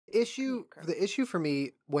The issue for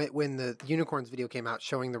me when the unicorns video came out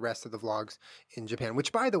showing the rest of the vlogs in Japan,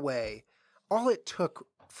 which by the way, all it took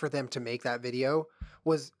for them to make that video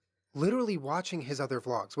was literally watching his other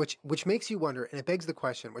vlogs, which makes you wonder, and it begs the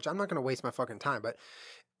question, which I'm not going to waste my fucking time, but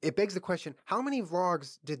it begs the question, how many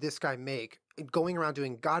vlogs did this guy make going around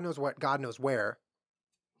doing God knows what, God knows where?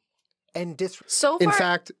 And so far, in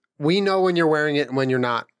fact, we know when you're wearing it and when you're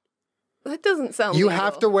not. That doesn't sound You legal.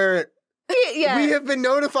 have to wear it. Yeah. We have been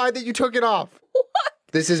notified that you took it off. What?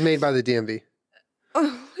 This is made by the DMV.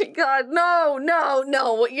 Oh my God,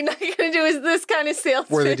 no. What you're not going to do is this kind of sales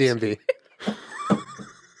We're the pitch. DMV.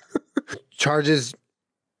 Charges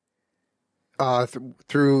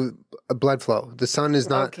through blood flow. The sun is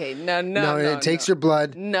not... Okay, no. It takes your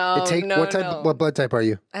blood. What blood type are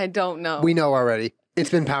you? I don't know. We know already. It's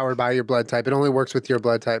been powered by your blood type. It only works with your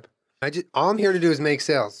blood type. All I'm here to do is make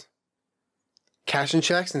sales. Cashing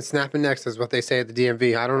checks and snapping necks is what they say at the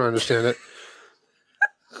DMV. I don't understand it.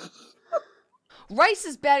 Rice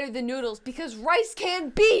is better than noodles because rice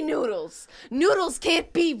can't be noodles. Noodles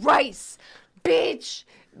can't be rice. Bitch,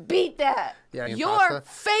 beat that. Yeah, your pasta.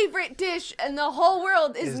 favorite dish in the whole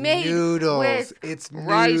world is made noodles. with It's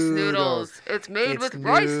rice noodles. noodles. It's made It's with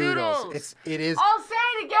rice noodles. It is. I'll say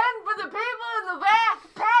it again for the people in the back.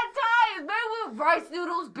 Pad Thai is made with rice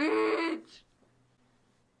noodles, bitch.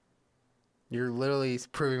 You're literally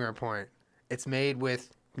proving our point. It's made with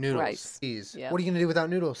noodles. Rice. Yep. What are you going to do without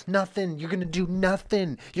noodles? Nothing. You're going to do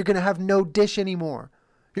nothing. You're going to have no dish anymore.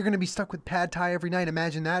 You're going to be stuck with pad thai every night.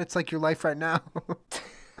 Imagine that. It's like your life right now.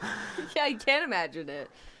 Yeah, I can't imagine it.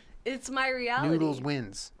 It's my reality. Noodles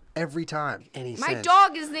wins every time. My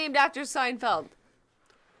dog is named after Seinfeld.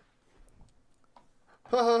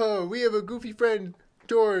 Oh, we have a goofy friend,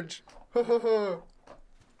 George. The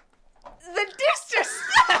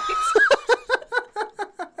disrespect!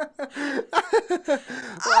 Wow.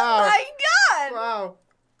 Oh my God! Wow.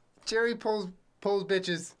 Jerry pulls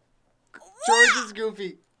bitches. George is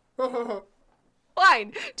goofy.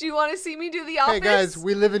 Fine. Do you want to see me do The Office? Hey guys,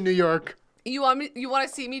 we live in New York. You want to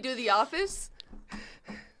see me do The Office?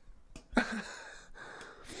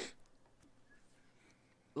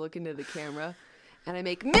 Look into the camera, and I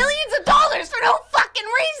make millions of dollars for no fucking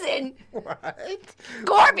reason. What?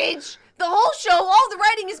 Garbage. The whole show, all the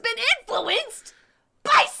writing has been influenced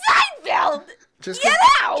by Seinfeld. Get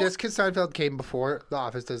out. Just because Seinfeld came before The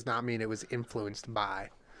Office does not mean it was influenced by.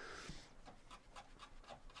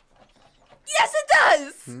 Yes, it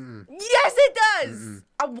does. Mm-mm. Yes, it does.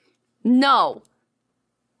 No.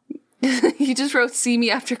 He just wrote "see me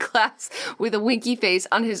after class" with a winky face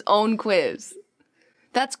on his own quiz.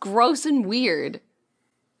 That's gross and weird.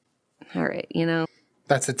 All right,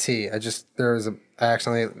 That's a T. I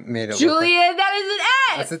accidentally made it. Julien, that is an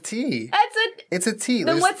S. That's a T. It's a T.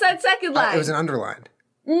 Then what's that second line? It was an underlined.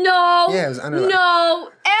 No. Yeah, it was underlined.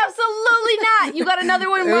 No, absolutely not. You got another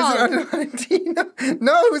one wrong. It was an underlined T.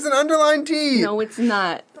 No, it was an underlined T. No, it's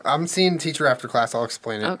not. I'm seeing teacher after class. I'll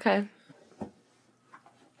explain it. Okay.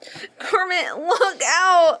 Kermit, look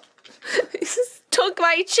out. He just took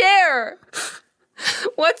my chair.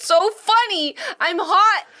 What's so funny? I'm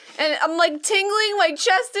hot and I'm like tingling. My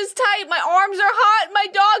chest is tight. My arms are hot. My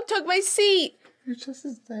dog took my seat. Your chest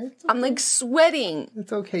is tight. Okay. I'm like sweating.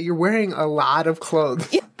 It's okay. You're wearing a lot of clothes.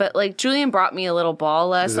 Yeah, but like Julien brought me a little ball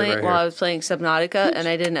last night while I was playing Subnautica and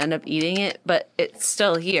I didn't end up eating it, but it's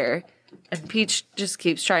still here. And Peach just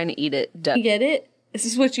keeps trying to eat it. You get it? This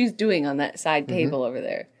is what she's doing on that side table over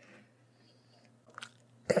there.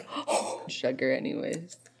 Sugar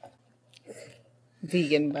anyways.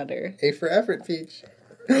 Vegan butter. A for effort, Peach.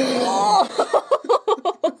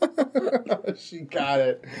 She got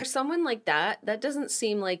it. For someone like that doesn't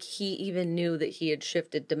seem like he even knew that he had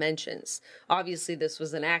shifted dimensions. Obviously, this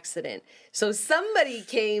was an accident. So somebody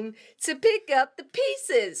came to pick up the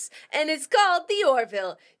pieces, and it's called the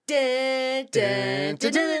Orville. Dun, dun,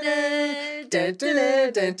 dun, dun, dun, dun,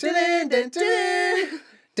 dun, dun, dun,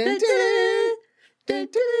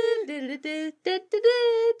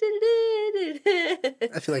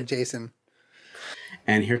 I feel like Jason.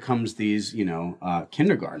 And here comes these,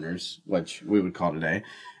 kindergartners, which we would call today,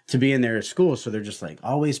 to be in their school. So they're just like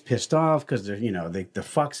always pissed off because they're, the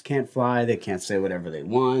fucks can't fly. They can't say whatever they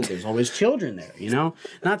want. There's always children there,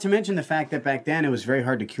 Not to mention the fact that back then it was very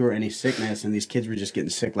hard to cure any sickness, and these kids were just getting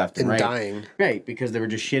sick left and right. Dying. Right, because they were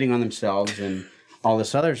just shitting on themselves and all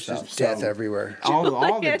this other stuff. Just death everywhere. All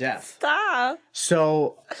the death. Stop.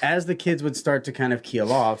 So as the kids would start to kind of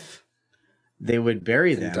keel off, they would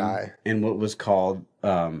bury them in what was called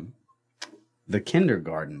the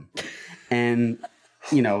kindergarten. And,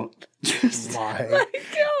 just, why?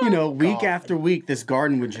 week after week, this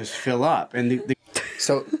garden would just fill up. And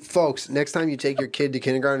So, folks, next time you take your kid to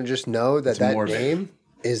kindergarten, just know that that morbid. name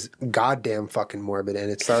is goddamn fucking morbid, and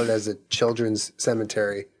it started as a children's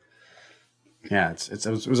cemetery. Yeah, it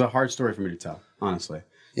was a hard story for me to tell, honestly.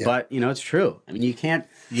 Yeah. But, you know, it's true. I mean, you can't,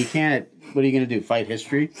 what are you going to do, fight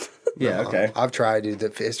history? Yeah, okay. I've tried, dude. The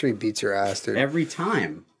history beats your ass, dude. Every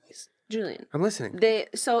time. Julian. I'm listening.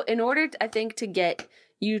 So in order, I think, to get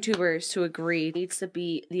YouTubers to agree, it needs to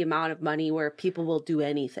be the amount of money where people will do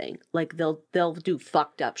anything. Like, they'll do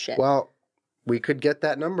fucked up shit. Well, we could get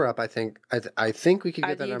that number up, I think. I think we could Are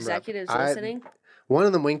get that the number up. executives listening? One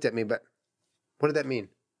of them winked at me, but what did that mean?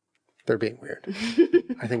 They're being weird.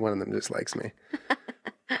 I think one of them just likes me.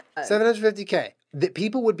 750K. That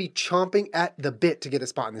people would be chomping at the bit to get a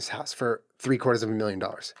spot in this house for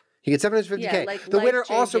 $750,000. You get 750K. Yeah, like the winner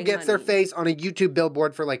also life-changing gets their money. face on a YouTube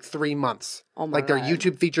billboard for like 3 months. Oh my like their God.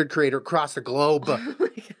 YouTube featured creator across the globe. Oh my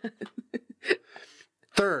God.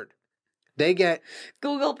 Third, they get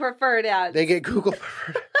Google preferred ads. They get Google.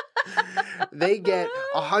 They get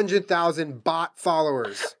 100,000 bot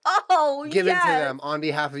followers given to them on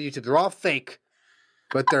behalf of YouTube. They're all fake,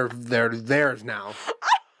 but they're theirs now.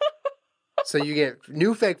 So you get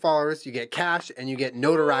new fake followers, you get cash, and you get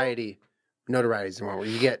notoriety. Notoriety is the one where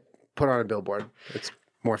you get put on a billboard. It's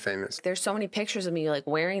more famous. There's so many pictures of me like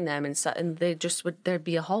wearing them and stuff, and there'd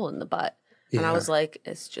be a hole in the butt. And I was like,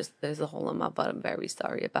 it's just, there's a hole in my butt. I'm very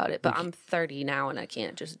sorry about it. But I'm 30 now and I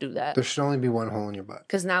can't just do that. There should only be one hole in your butt.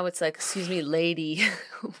 Because now it's like, excuse me, lady.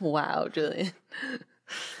 Wow, Julian.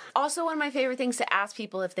 Also, one of my favorite things to ask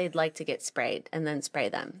people if they'd like to get sprayed and then spray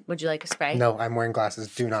them. Would you like a spray? No, I'm wearing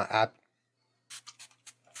glasses. Do not.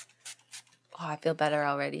 Oh, I feel better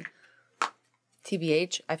already.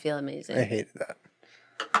 TBH, I feel amazing. I hated that.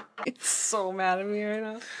 It's so mad at me right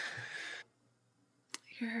now.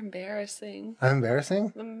 You're embarrassing. I'm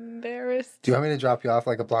embarrassing? I'm embarrassed. Do you want me to drop you off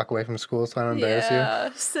like a block away from school so I don't embarrass you?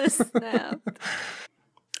 Yeah, snap.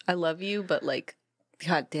 I love you, but like,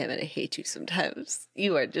 God damn it, I hate you sometimes.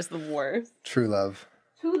 You are just the worst. True love.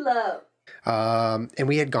 True love. And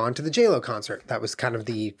we had gone to the J-Lo concert. That was kind of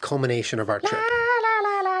the culmination of our trip.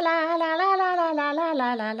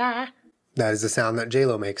 That is the sound that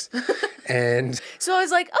J-Lo makes. And So I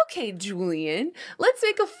was like, okay, Julian, let's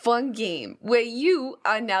make a fun game where you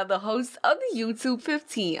are now the host of the YouTube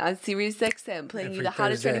 15 on SiriusXM, playing you Every the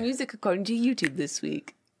hottest Thursday. trending music according to YouTube this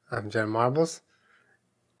week. I'm Jenna Marbles.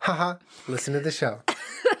 Haha, listen to the show.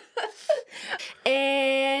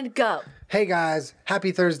 And go. Hey guys,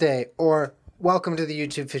 happy Thursday, or welcome to the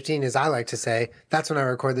YouTube 15, as I like to say. That's when I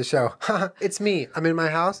record the show. Haha, it's me. I'm in my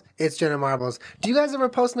house. It's Jenna Marbles. Do you guys ever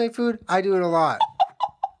Postmate food? I do it a lot.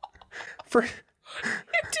 For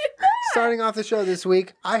starting off the show this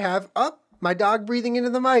week, I have my dog breathing into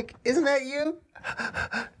the mic. Isn't that you?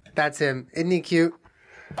 That's him. Isn't he cute?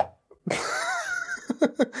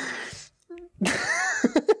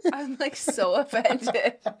 I'm like so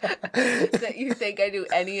offended that you think I do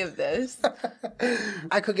any of this.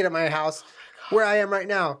 I cook it at my house where I am right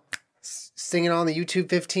now, singing on the YouTube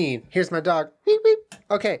 15. Here's my dog. Beep, beep.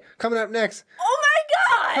 Okay, coming up next. Oh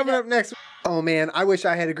my God! Coming up next. Oh man, I wish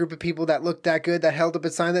I had a group of people that looked that good that held up a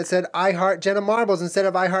sign that said I heart Jenna Marbles instead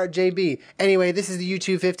of I heart JB. Anyway, this is the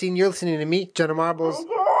YouTube 15. You're listening to me, Jenna Marbles.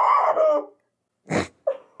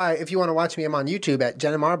 Hi, if you want to watch me, I'm on YouTube at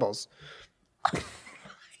Jenna Marbles.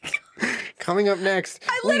 Coming up next.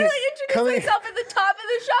 I literally introduced myself at the top of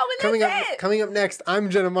the show and that's it. Coming up next, I'm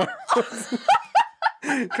Jenna Marbles.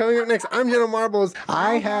 Coming up next, I'm Jenna Marbles.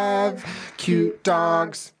 I have cute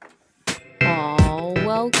dogs. Oh,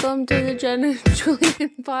 welcome to the Jenna and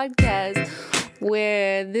Julien Podcast,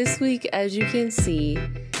 where this week, as you can see,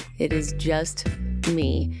 it is just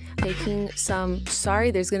me. Taking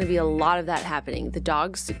sorry, there's going to be a lot of that happening. The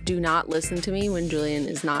dogs do not listen to me when Julien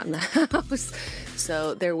is not in the house.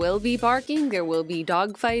 So there will be barking, there will be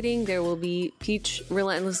dog fighting, there will be Peach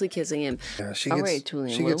relentlessly kissing him. Yeah, she All gets, right,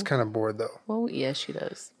 Julien, she gets kind of bored though. Well, yeah, she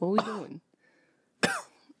does. What are we doing?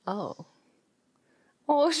 Oh.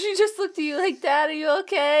 Oh, she just looked at you like, Dad, are you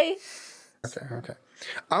okay? Okay.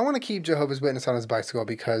 I want to keep Jehovah's Witness on his bicycle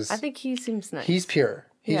because I think he seems nice. he's pure.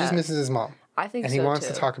 He just Yeah. misses his mom. I think And so, he wants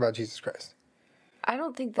too. to talk about Jesus Christ. I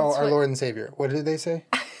don't think that's Our Lord and Savior. What did they say?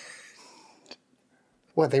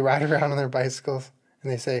 What, they ride around on their bicycles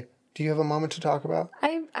and they say, do you have a moment to talk about?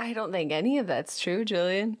 I don't think any of that's true,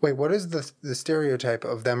 Julien. Wait, what is the stereotype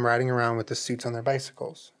of them riding around with the suits on their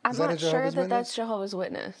bicycles? I'm Is that a not sure Jehovah's that Witness? that's Jehovah's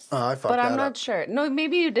Witness. Oh, I fucked But I'm that not up. sure. No,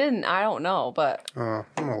 maybe you didn't. I don't know, but Oh,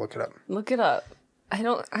 I'm going to look it up. look it up.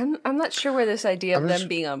 I'm not sure where this idea of I'm them just-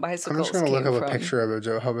 being on I'm bicycles just going to came look up from. a picture of a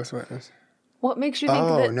Jehovah's Witness. What makes you think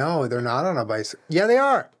Oh, that? no, they're not on a bicycle. Yeah, they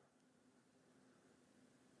are.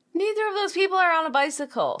 Neither of those people are on a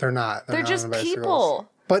bicycle. They're not. They're not just on bicycles. people.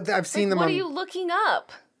 But I've seen them What on... are you looking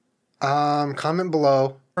up? Comment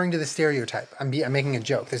below. Referring to the stereotype. I'm making a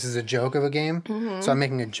joke. This is a joke of a game, so I'm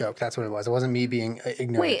making a joke. That's what it was. It wasn't me being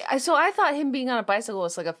ignorant. Wait, so I thought him being on a bicycle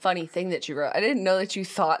was like a funny thing that you wrote. I didn't know that you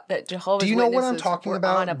thought that Jehovah's Do you know what I'm Witnesses talking were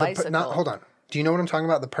about? on a bicycle. Hold on. Do you know what I'm talking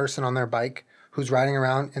about? The person on their bike who's riding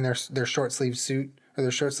around in their short sleeve suit or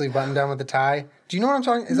their short sleeve button down with the tie. Do you know what I'm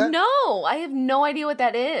talking? Is that No, I have no idea what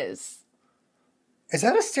that is. Is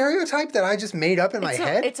that a stereotype that I just made up in my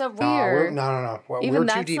head? It's a No, weird. no. We're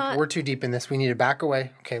too deep. We're too deep in this. We need to back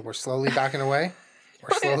away. Okay, we're slowly backing away.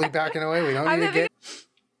 We're slowly backing away. We don't need to get.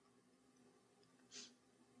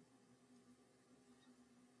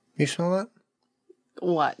 You smell that?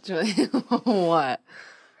 What, Julie? What?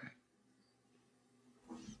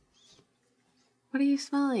 What are you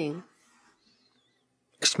smelling?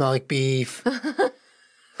 I smell like beef.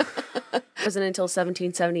 It wasn't until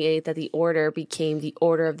 1778 that the order became the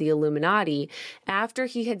Order of the Illuminati after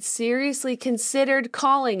he had seriously considered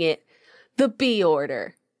calling it the B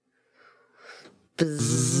Order.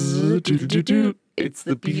 It's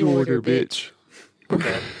the B Order, bitch.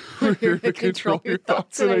 Okay. We're here to control your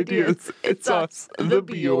thoughts and ideas. It's us, the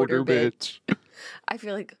B Order, bitch. I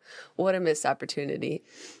feel like what a missed opportunity.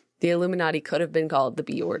 The Illuminati could have been called the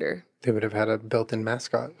B Order. They would have had a built-in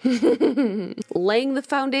mascot. Laying the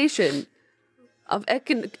foundation of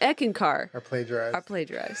Eckankar Are plagiarized. are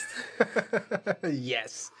plagiarized.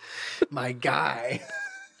 Yes. My guy.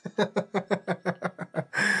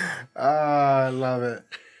 I love it.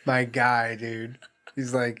 My guy, dude.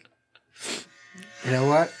 He's like, you know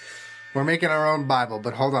what? We're making our own Bible,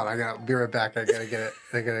 but hold on. I'll be right back. I gotta get it.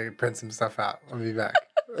 I gotta print some stuff out. I'll be back.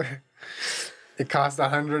 It cost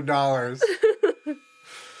 $100.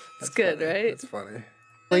 It's good, funny. right? That's funny.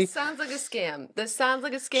 This sounds like a scam. This sounds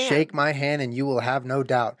like a scam. Shake my hand and you will have no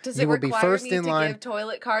doubt. Does you it will require be first me in to line. give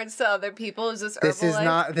toilet cards to other people? Is this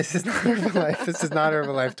Herbalife? This is not Herbalife. This is not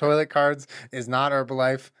Herbalife. Toilet Cards is not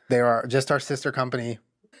Herbalife. They are just our sister company.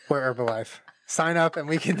 We're Herbalife. Sign up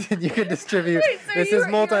and you can distribute. Wait, so this is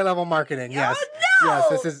multi-level marketing. Yes. no! Yes,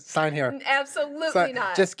 this is sign here. Absolutely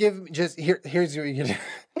not. Here's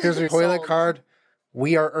your toilet Sold. card.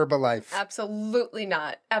 We are Herbalife. Absolutely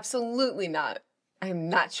not. Absolutely not. I am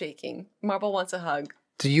not shaking. Marble wants a hug.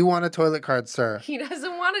 Do you want a toilet card, sir? He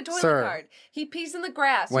doesn't want a toilet Sir, card. He pees in the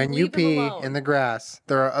grass. When you leave him pee alone. in the grass,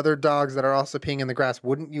 there are other dogs that are also peeing in the grass.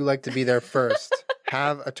 Wouldn't you like to be there first?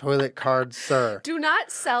 Have a toilet card, sir. Do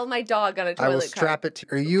not sell my dog on a toilet I will card. strap it to.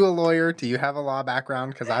 Are you a lawyer? Do you have a law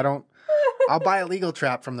background? Because I don't. I'll buy a legal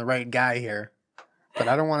trap from the right guy here, but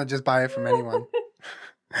I don't want to just buy it from anyone.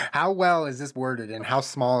 How well is this worded, and how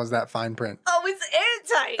small is that fine print? Oh,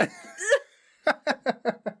 it's airtight.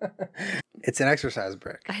 It's an exercise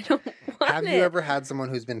brick. I don't want Have it. you ever had someone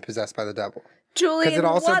who's been possessed by the devil? Julian, Because it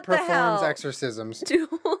also what the performs hell? exorcisms. Julian.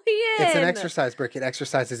 It's an exercise brick. It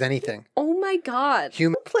exercises anything. Oh my god.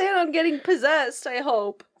 Human. Plan on getting possessed, I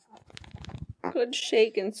hope. Good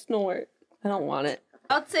shake and snort. I don't want it.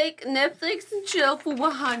 I'll take Netflix and chill for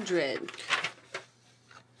 100.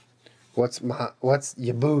 What's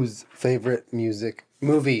Yabu's favorite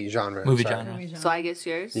movie genre? Movie Sorry. genre. So I guess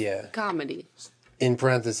yours? Yeah. Comedy. In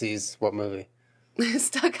parentheses, what movie?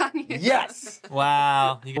 Stuck on you. Yes.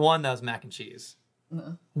 Wow. You won. That was mac and cheese.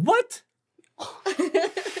 What?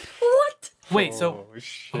 What? Wait, so Oh,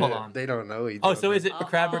 shit. hold on. They don't know each Oh, other. so is it the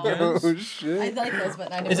crab Oh ragoons? shit. I like those,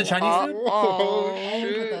 but I don't Is it Chinese food? Oh, I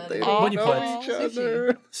shit. didn't put They that. don't What do you know put? each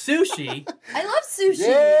other. Sushi? I love sushi.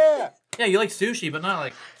 Yeah. Yeah, you like sushi, but not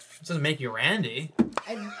like it doesn't make you Randy.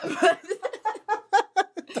 I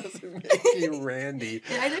Doesn't make you Randy.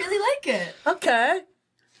 really like it. Okay.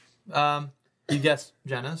 You guess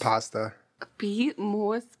Jenna's. Pasta. Be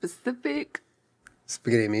more specific.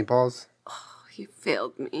 Spaghetti and meatballs. He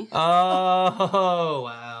failed me. Oh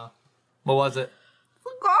wow. What was it?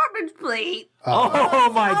 Garbage plate. Oh,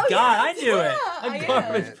 my god, I knew it. I A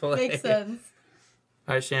garbage am. plate. Makes sense.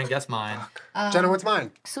 All right, Shan, guess mine. Jenna, what's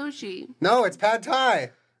mine? Sushi. No, it's pad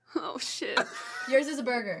thai. Oh shit. Yours is a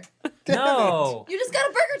burger. No. You just got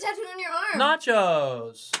a burger tattooed on your arm.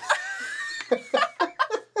 Nachos.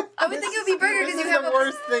 I would think it would be burger because This you is have the a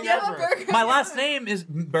worst thing you have ever. a burger. My last name is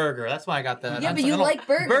Burger. That's why I got that. Yeah, but you like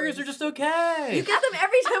burgers. Burgers are just okay. You get them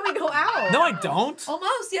every time we go out. No, I don't.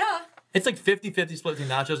 Almost, yeah. It's like 50-50 split between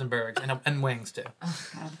nachos and burgers and wings too. Oh,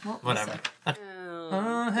 God. Well, Whatever.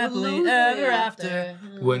 Oh. Happily Lose ever it. after.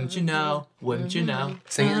 Wouldn't you know? Wouldn't you know?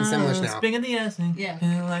 Sing it in Simlish now. Sping in the ass. Yeah.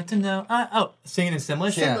 I'd like to know. Sing it in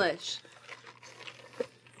Simlish? Yeah. English.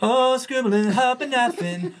 Oh, scribbling, hopping,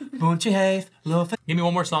 nothing. Won't you have love? Give me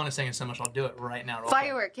one more song to sing in so much. I'll do it right now.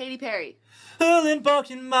 Firework, Katy Perry. Pulling box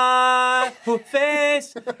in my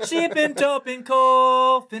face. Shipping top in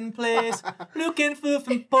coffin place. Looking for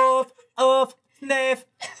some puff of sniff.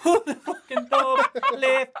 Who the fucking dog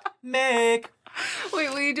left make? Wait,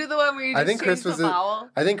 will you do the one where you just change the vowel?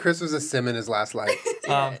 I think Chris was a sim in his last life.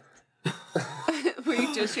 Where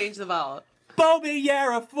you just change the vowel. Bobby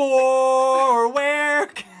Yara for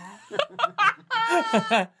work.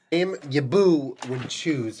 Name your boo would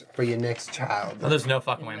choose for your next child. Oh, there's no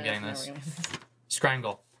fucking way I'm getting this.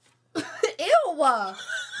 Scrangle. Ew!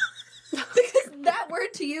 Because that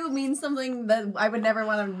word to you means something that I would never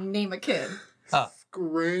want to name a kid. Oh,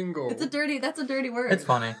 Scrangle. That's a dirty word. it's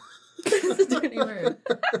funny. It's a dirty word.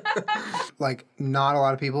 Like, not a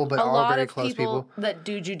lot of people, but A all lot very of close people that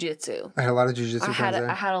do jujitsu. I had a lot of jujitsu I friends there.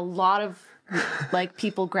 had a lot of like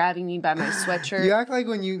people grabbing me by my sweatshirt. You act like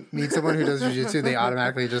when you meet someone who does jujitsu, they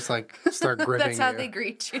automatically just like start gripping That's how you. they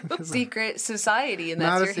greet you. Secret society, and that's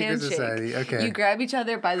Not a your secret handshake. society, okay. You grab each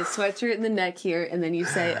other by the sweatshirt and the neck here, and then you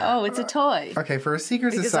say, "Oh, it's a toy." Okay, for a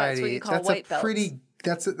secret Because that's what society, you call that's white a belts. pretty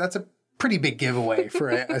that's a pretty big giveaway for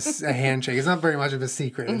a handshake. It's not very much of a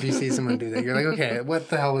secret if you see someone do that. You're like, okay, what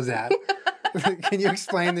the hell was that? Can you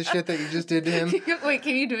explain the shit that you just did to him? Wait,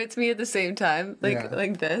 can you do it to me at the same time,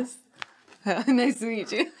 like this? Nice to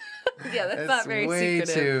meet you. Yeah, that's not very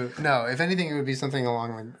secretive. No, if anything, it would be something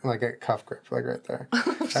along like a cuff grip, like right there.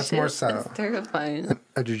 That's more subtle. That's terrifying.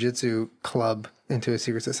 A jujitsu club into a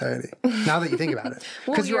secret society. Now that you think about it,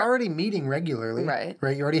 because you're already meeting regularly, Right.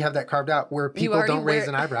 Right. You already have that carved out where people don't raise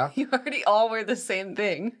an eyebrow. You already all wear the same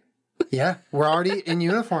thing. Yeah, we're already in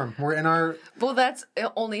uniform. We're in our. Well, that's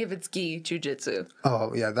only if it's gi jujitsu.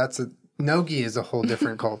 Oh yeah, no-gi is a whole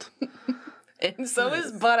different cult. And so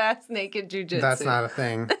is butt-ass naked jujitsu. That's not a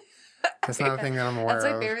thing. That's not a thing that I'm aware That's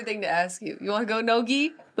my of. favorite thing to ask you. You want to go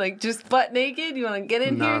no-gi? Like, just butt naked? You want to get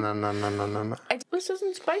in here? No. This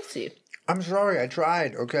isn't spicy. I'm sorry, I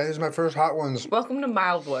tried. Okay, this is my first hot ones. Welcome to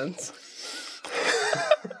mild ones.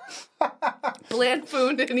 Bland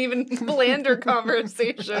food and even blander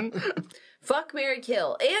conversation. Fuck, marry,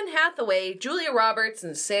 kill. Anne Hathaway, Julia Roberts,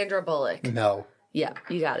 and Sandra Bullock. No. Yeah,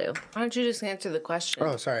 you got to. Why don't you just answer the question?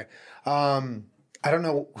 Oh, sorry. I don't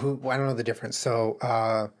know I don't know the difference. So,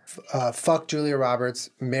 fuck Julia Roberts,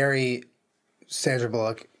 marry Sandra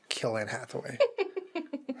Bullock, kill Anne Hathaway.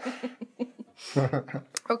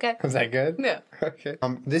 Okay. Is that good? Yeah. Okay.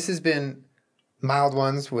 This has been mild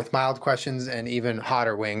ones with mild questions and even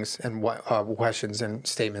hotter wings and questions and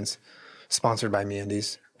statements, sponsored by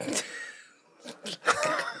MeUndies.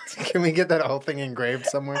 Can we get that whole thing engraved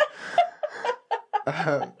somewhere?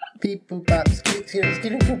 Beep boop bop, skip,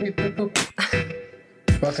 beep boop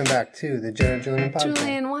boop. Welcome back to the Jenna and Julien Podcast.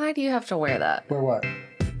 Julian, why do you have to wear that? Wear what?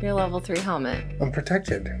 Your level 3 helmet. I'm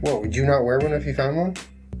protected. Whoa, would you not wear one if you found one?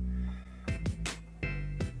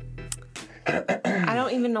 I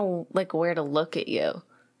don't even know like where to look at you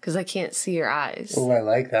because I can't see your eyes. Oh, I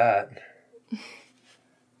like that.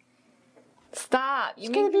 Stop!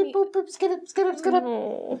 You make me...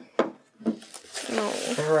 No. No.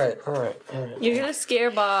 All right. You're gonna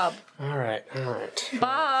scare Bob. All right.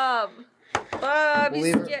 Bob, We'll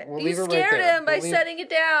you leave it right scared there. him by setting it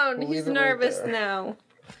down. we'll He's leave it right nervous there. now.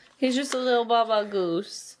 He's just a little Baba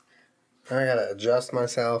goose. I gotta adjust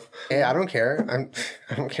myself. Hey, I don't care. I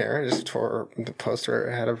don't care. I just tore the poster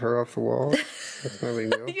ahead of her off the wall. That's no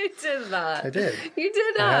big deal. You did not. I did. You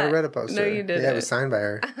did not. I had a Reddit poster. No, you didn't. Yeah, it was signed by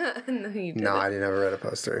her. No, you didn't. No, I didn't have a Reddit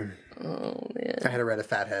poster. Oh man. I had a Reddit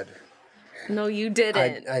fathead. No, you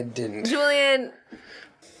didn't. I didn't. Julian,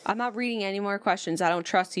 I'm not reading any more questions. I don't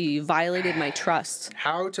trust you. You violated my trust.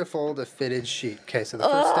 How to fold a fitted sheet. Okay, so the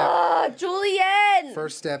first step. Julian!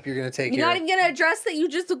 First step, you're gonna take You're not even gonna address that you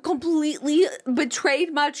just completely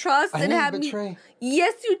betrayed my trust and didn't had betray. me.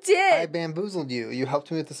 Yes, you did. I bamboozled you. You helped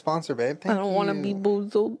me with the sponsor, babe. I don't want to be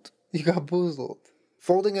boozled. You got boozled.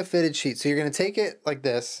 Folding a fitted sheet. So you're going to take it like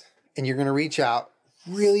this, and you're going to reach out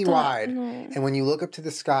really wide. And when you look up to the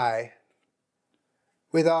sky,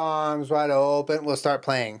 with arms wide open, we'll start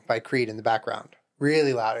playing by Creed in the background.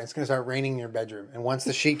 Really loud. And it's going to start raining in your bedroom. And once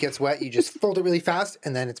the sheet gets wet, you just fold it really fast,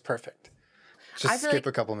 and then it's perfect. Just skip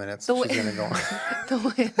a couple minutes. She's going to go on. The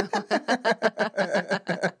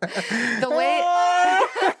way...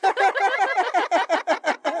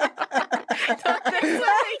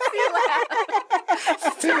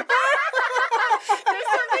 This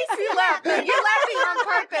one makes me laugh. But you're laughing on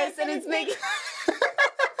purpose, and it's making...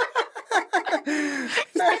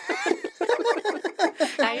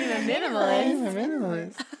 I'm a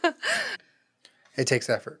minimalist. It takes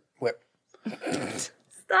effort. Whip.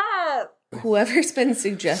 Stop. Whoever's been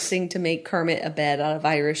suggesting to make Kermit a bed out of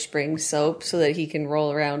Irish Spring soap so that he can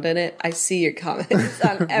roll around in it, I see your comments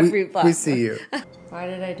on every platform. We see you. Why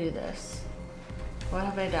did I do this? What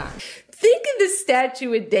have I done? Think of the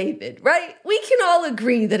statue of David, right? We can all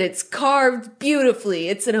agree that it's carved beautifully.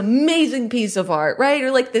 It's an amazing piece of art, right?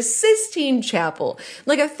 Or like the Sistine Chapel.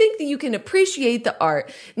 Like, I think that you can appreciate the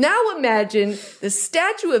art. Now imagine the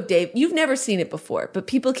statue of David. You've never seen it before, but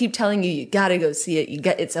people keep telling you gotta go see it.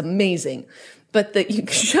 It's amazing. But that you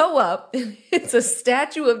show up, it's a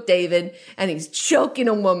statue of David, and he's choking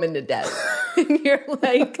a woman to death. And you're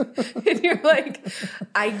like,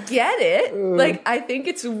 I get it. Like, I think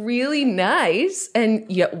it's really nice. And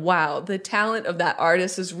yet, wow, the talent of that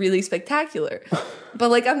artist is really spectacular.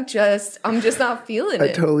 But like, I'm just not feeling it.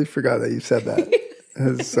 I totally forgot that you said that.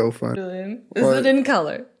 That's so fun. Is it in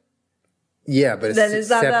color? Yeah, but Then it's it's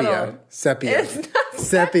not that sepia. old. Sepia. It's not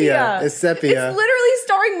Sepia. It's sepia. It's literally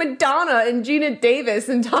starring Madonna and Gina Davis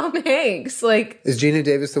and Tom Hanks. Like, Is Gina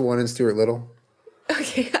Davis the one in Stuart Little?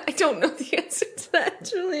 okay, I don't know the answer to that,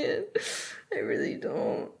 Julian. I really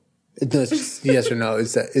don't. No, it's just yes or no.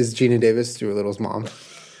 Is Gina Davis Stuart Little's mom?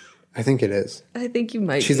 I think it is. I think you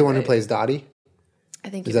might. She's the one who plays Dottie. I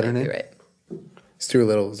think Is you that her might be name? right. Stuart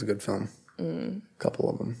Little was a good film. A couple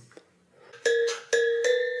of them.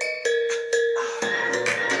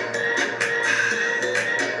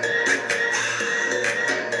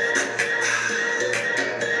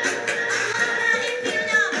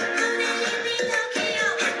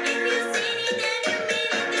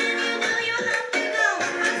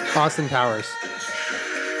 Austin Powers.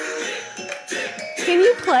 Can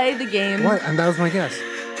you play the game? What? And that was my guess.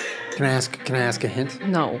 Can I ask a hint?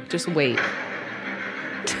 No, just wait.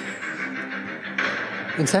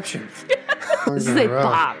 Inception. This is a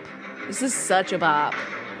bop. This is such a bop.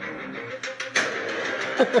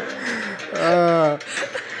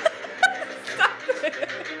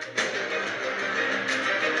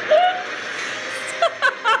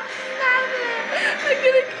 I'm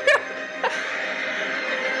gonna cry.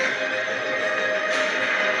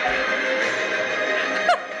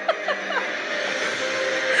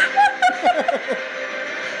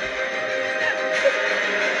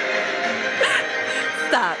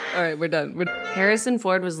 Stop. All right, we're done. Harrison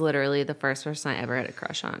Ford was literally the first person I ever had a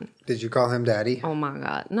crush on. Did you call him Daddy? Oh my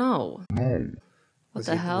God, no. What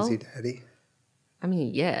the hell? Was he Daddy? I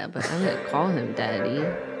mean, yeah, but I didn't call him Daddy.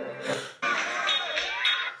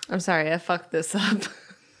 I'm sorry, I fucked this up.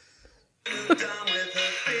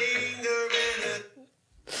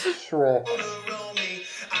 Shrek.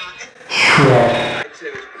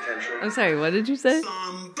 I'm sorry, what did you say?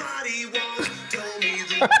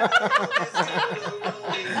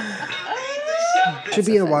 Should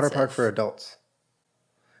be in a water park for adults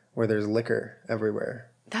where there's liquor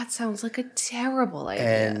everywhere. That sounds like a terrible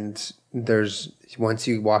idea. And there's once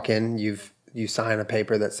you walk in, you sign a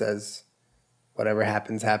paper that says whatever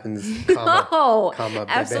happens, comma, No, comma,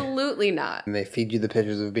 bebe. absolutely not. And they feed you the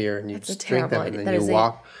pitchers of beer and you That's a just drink them terrible and idea. then That you is a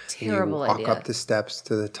walk terrible idea. up the steps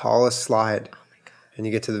to the tallest slide. And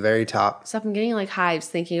you get to the very top. Stop, I'm getting like hives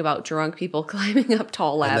thinking about drunk people climbing up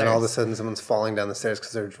tall ladders. And then all of a sudden someone's falling down the stairs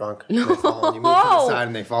because they're drunk. No. They fall, and you move to the side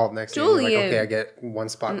and they fall up next to you. And you're like, okay, I get one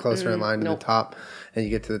spot closer in line to the top. And you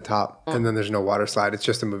get to the top. And then there's no water slide. It's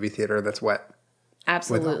just a movie theater that's wet.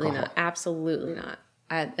 Absolutely not. Absolutely not.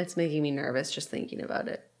 It's making me nervous just thinking about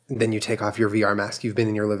it. Then you take off your VR mask. You've been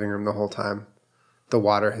in your living room the whole time. The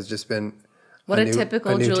water has just been What a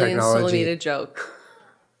typical Julian Solomita joke.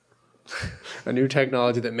 A new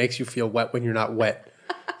technology that makes you feel wet when you're not wet.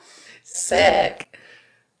 Sick.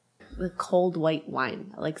 The cold white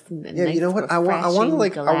wine. I like some Yeah, you know what? I want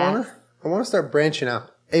to start branching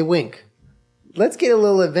out. Hey, Wink. Let's get a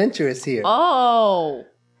little adventurous here. Oh.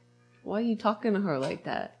 Why are you talking to her like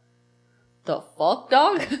that? The fuck,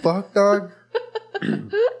 dog? Fuck, dog.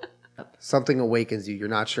 Something awakens you. You're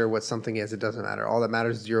not sure what something is. It doesn't matter. All that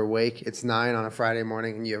matters is you're awake. It's 9 on a Friday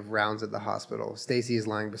morning and you have rounds at the hospital. Stacy is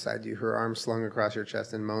lying beside you, her arms slung across your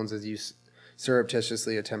chest, and moans as you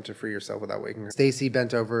surreptitiously attempt to free yourself without waking her. Stacy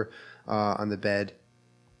bent over on the bed,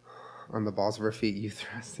 on the balls of her feet, you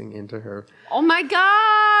thrusting into her. Oh my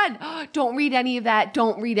God! Don't read any of that.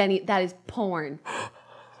 Don't read any. That is porn.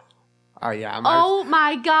 Oh, yeah.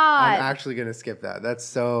 My God. I'm actually going to skip that. That's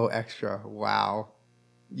so extra. Wow.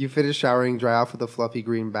 You finish showering, dry off with a fluffy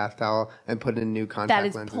green bath towel, and put in new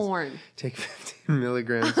contact lenses. That is porn. Take 15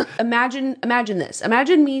 milligrams. Imagine this.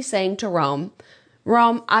 Imagine me saying to Rome,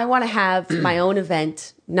 I want to have my own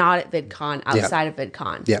event, not at VidCon, outside of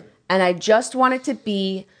VidCon. Yep. And I just want it to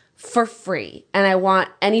be for free. And I want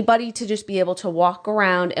anybody to just be able to walk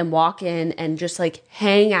around and walk in and just like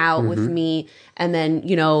hang out with me. And then,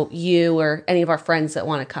 you know, you or any of our friends that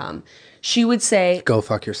want to come. She would say, Go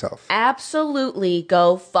fuck yourself. absolutely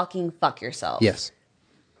go fucking fuck yourself. Yes.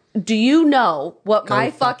 Do you know what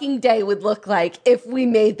my fuck- fucking day would look like if we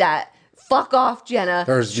made that? Fuck off, Jenna.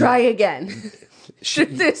 Try again.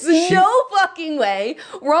 There's no fucking way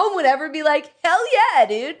Rome would ever be like, hell yeah,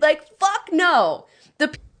 dude. Like, fuck no.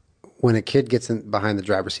 When a kid gets in behind the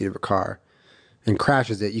driver's seat of a car and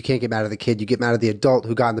crashes it, you can't get mad at the kid. You get mad at the adult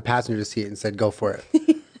who got in the passenger seat and said, go for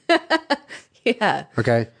it. Yeah.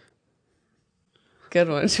 Okay? Good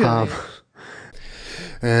one, Julia.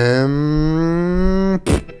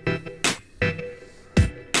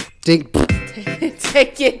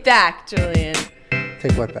 Take it back, Julian.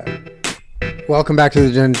 Take what back? Welcome back to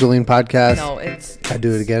the Jenna and Julien Podcast. No, it's... Can I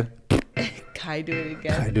do it again? Can I do it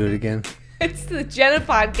again? Can I do it again? It's the Jenna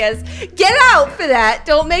Podcast. Get out for that.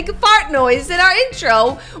 Don't make a fart noise in our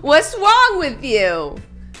intro. What's wrong with you?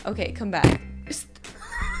 Okay, come back.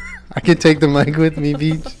 I can take the mic with me,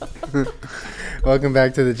 Beach. Welcome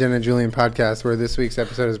back to the Jenna and Julien Podcast, where this week's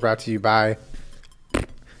episode is brought to you by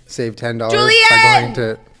Save $10 by going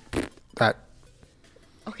to that.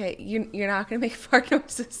 Okay, you're not going to make fart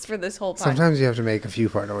noises for this whole podcast. Sometimes you have to make a few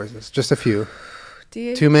fart noises. Just a few.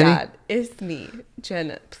 Dear Too many? God, it's me,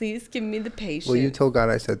 Jenna. Please give me the patience. Well, you told God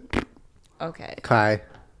I said Okay. Kai.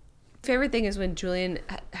 Favorite thing is when Julian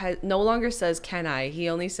no longer says "can I," he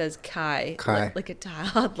only says "Kai," Kai. like a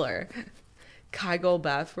toddler. Kai go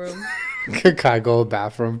bathroom. Kai go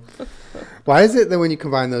bathroom. Why is it that when you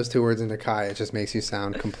combine those two words into Kai, it just makes you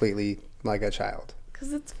sound completely like a child?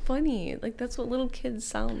 Because it's funny. Like that's what little kids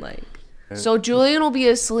sound like. So Julian will be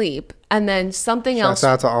asleep, and then something else. Shouts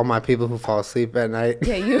out to all my people who fall asleep at night.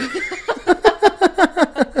 Yeah, you.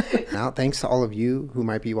 Now, thanks to all of you who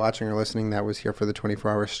might be watching or listening that was here for the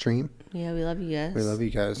 24-hour stream. Yeah, we love you guys. We love you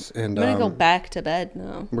guys. And I'm gonna go back to bed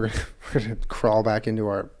now. We're gonna crawl back into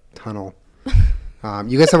our tunnel.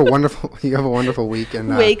 You guys have a wonderful week.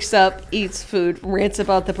 And Wakes up, eats food, rants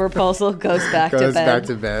about the proposal, goes back to bed. Goes back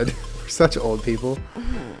to bed. We're such old people.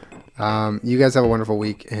 You guys have a wonderful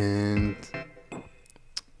week, and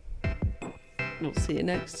we'll see you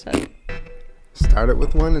next time. Start it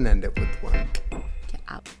with one and end it with one.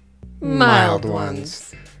 Yeah. Mild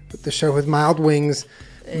ones. Put the show with mild wings,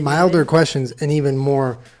 milder questions, and even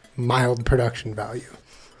more mild production value.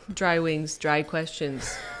 Dry wings, dry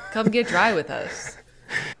questions. Come get dry with us.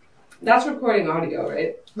 That's recording audio,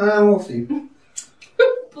 right? We'll see.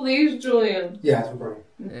 Please, Julian. Yeah, it's recording.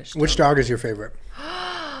 Which dog is your favorite?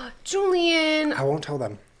 Julian. I won't tell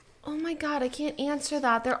them. Oh my God, I can't answer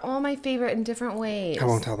that. They're all my favorite in different ways. I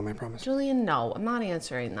won't tell them, I promise. Julian, no, I'm not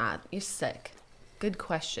answering that. You're sick. Good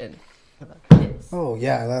question. Oh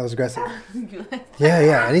yeah, that was aggressive.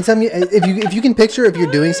 Yeah. Anytime if you can picture if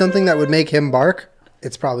you're doing something that would make him bark,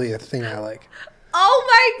 it's probably a thing I like. Oh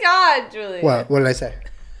my God, Julian. What did I say?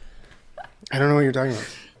 I don't know what you're talking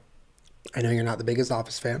about. I know you're not the biggest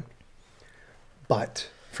Office fan, but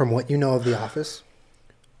from what you know of The Office,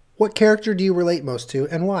 what character do you relate most to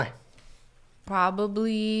and why?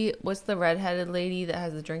 Probably, what's the redheaded lady that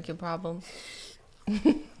has the drinking problem?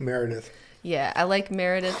 Meredith. Yeah, I like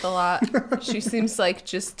Meredith a lot. She seems like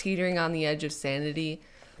just teetering on the edge of sanity.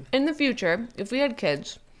 In the future, if we had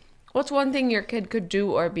kids, what's one thing your kid could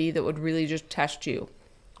do or be that would really just test you?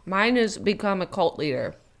 Mine is become a cult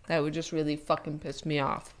leader. That would just really fucking piss me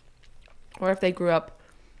off. Or if they grew up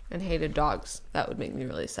and hated dogs, that would make me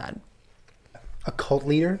really sad. A cult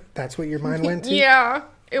leader? That's what your mind went to? Yeah,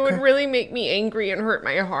 it would really make me angry and hurt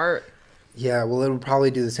my heart. Yeah, well, it would probably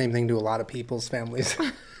do the same thing to a lot of people's families.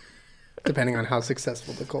 Depending on how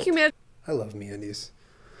successful the cult. I love MeUndies.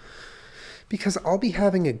 Because I'll be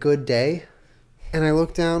having a good day, and I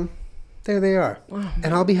look down, there they are. Oh,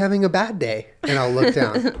 and I'll be having a bad day, and I'll look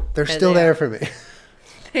down. They're still there for me.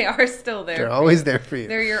 They are still there. They're always there for you.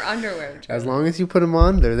 They're your underwear. Joe. As long as you put them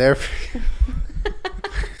on, they're there for you.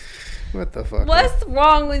 What the fuck? What's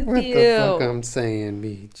wrong with what you? What the fuck I'm saying,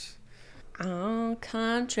 Beach? Oh,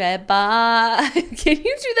 contraband. Can you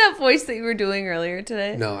do that voice that you were doing earlier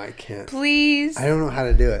today? No, I can't. Please. I don't know how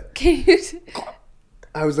to do it. Can you?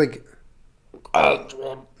 I was like, no, I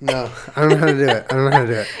don't know how to do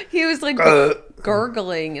it. He was like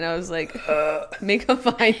gurgling, and I was like, make a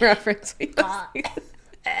Vine reference. Contraband.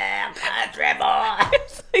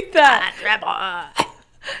 It's like that. Contraband.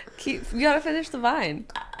 You gotta finish the Vine.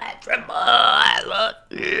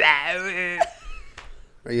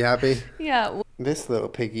 Are you happy? Yeah. This little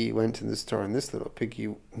piggy went to the store, and this little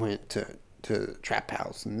piggy went to to trap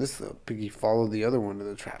house, and this little piggy followed the other one to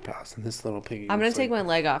the trap house, and this little piggy. I'm gonna was take like, my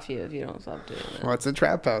leg off you if you don't stop doing that. What's a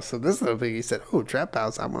trap house? So this little piggy said, "Oh, trap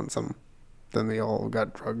house, I want some." Then they all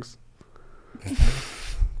got drugs,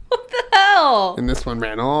 What the hell? and this one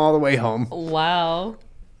ran all the way home. Wow.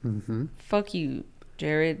 Mm-hmm. Fuck you,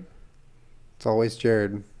 Jared. It's always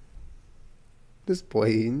Jared. This boy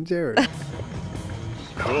eating Jared.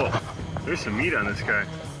 Cool. There's some meat on this guy.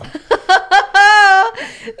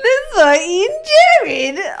 This one eating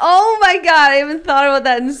Jared. Oh my god, I haven't thought about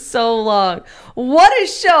that in so long. What a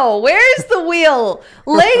show. Where's the wheel?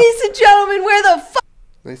 Ladies and gentlemen, where the fuck?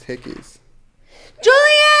 Nice hickeys.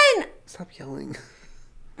 Julien! Stop yelling.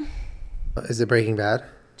 Is it Breaking Bad?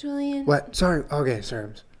 Julien. What? Sorry. Okay,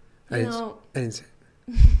 sorry. I No. didn't say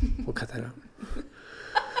it. We'll cut that out.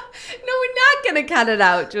 No, we're not gonna cut it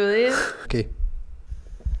out, Julien. Okay.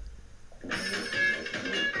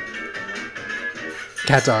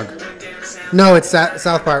 Cat dog. No, it's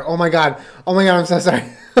South Park. Oh my god. I'm so sorry.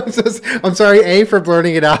 I'm sorry, A, for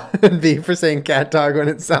blurting it out, and B, for saying cat dog when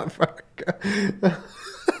it's South Park.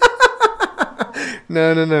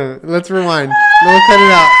 No. Let's rewind. We'll cut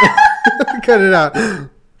it out. Cut it out.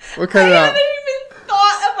 We'll cut it I out. haven't even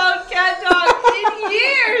thought about cat dog in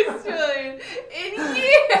years, Julien. In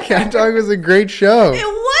years. Cat dog was a great show. It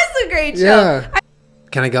was a great show. Yeah.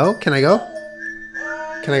 Can I go? Can I go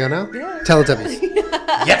now? Yeah. Teletubbies.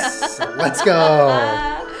 Yes. Let's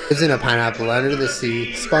go. Lives in a pineapple under the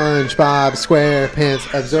sea. SpongeBob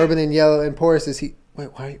SquarePants, absorbent and yellow and porous is he. Wait,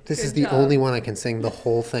 why? This Good is the job. only one I can sing the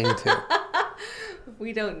whole thing to.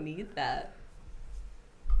 We don't need that.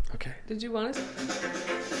 Okay. Did you want to?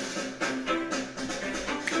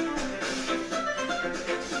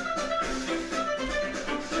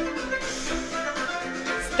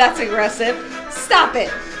 That's aggressive. Stop it.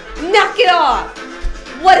 Knock it off.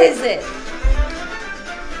 What is it?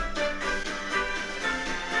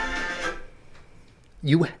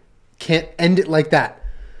 You can't end it like that.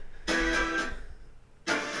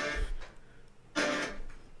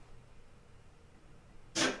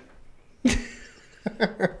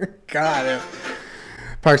 Got it.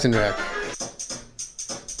 Parks and Rec.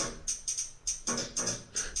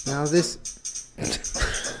 Now this.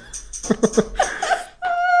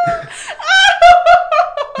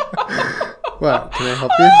 What? Can I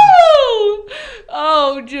help you?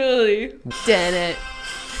 Oh, Julie. Dun it.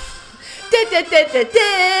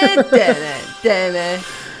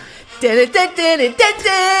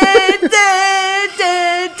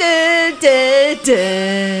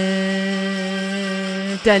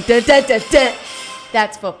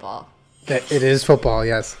 That's football. It is football,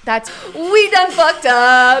 yes. That's we done fucked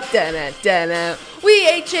up. We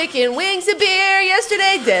ate chicken wings and beer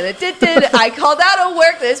yesterday. I called out of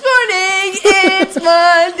work this morning. It's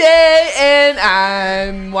Monday and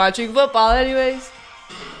I'm watching football anyways.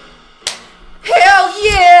 Hell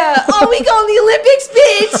yeah! Oh, we go to the Olympics,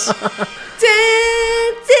 bitch!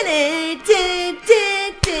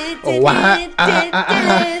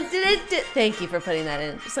 Thank you for putting that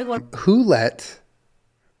in. It's like what? Who let?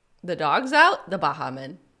 The dogs out? The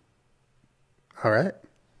Bahaman. All right.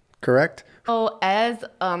 Correct. Oh, as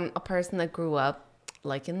a person that grew up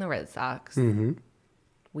liking the Red Sox,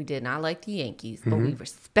 we did not like the Yankees, but we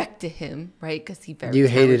respected him, right? Because he very You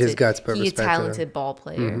talented. hated his guts, but he a respected talented him. ball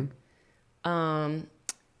player.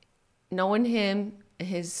 Knowing him,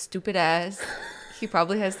 his stupid ass, he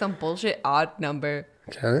probably has some bullshit odd number.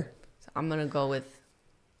 Okay. So I'm gonna go with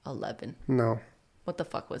 11. No. What the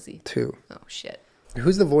fuck was he? 2. Oh shit.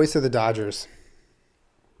 Who's the voice of the Dodgers?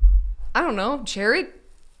 I don't know. Jared?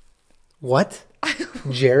 What?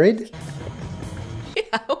 Jared?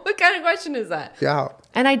 Yeah. What kind of question is that? Yeah.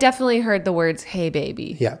 And I definitely heard the words "Hey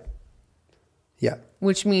baby." Yeah. Yeah.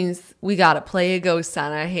 Which means we got to play a ghost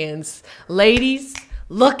on our hands. Ladies,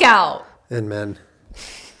 look out. And men.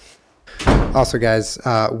 Also, guys,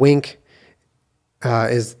 Wink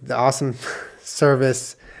is the awesome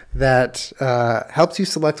service that helps you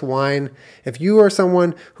select wine. If you are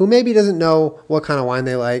someone who maybe doesn't know what kind of wine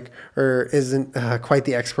they like or isn't quite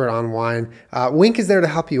the expert on wine, Wink is there to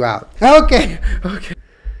help you out. Okay.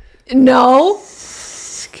 No.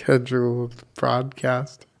 Scheduled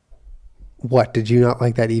broadcast. What? Did you not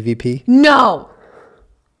like that EVP? No.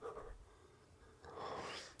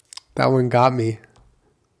 That one got me.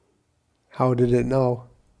 How did it know?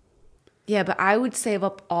 Yeah, but I would save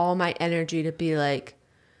up all my energy to be like,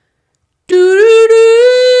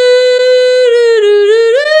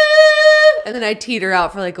 and then I'd teeter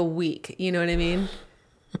out for like a week. You know what I mean?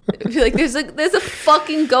 It'd be like there's a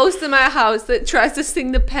fucking ghost in my house that tries to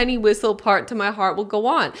sing the penny whistle part to my heart will go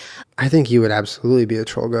on. I think you would absolutely be a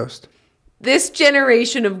troll ghost. This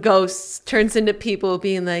generation of ghosts turns into people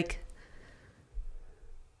being like,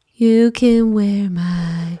 you can wear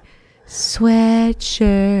my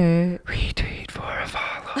sweatshirt. Retweet for a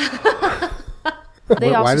follow.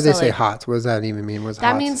 Why do they say hots? What does that even mean? What's that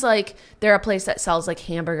hots? means like they're a place that sells like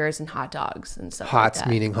hamburgers and hot dogs and stuff Hots like that.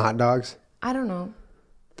 meaning hot dogs? I don't know.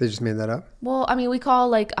 They just made that up? Well, I mean, we call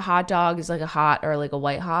like a hot dog is like a hot or like a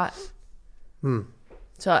white hot.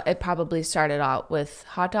 So it probably started out with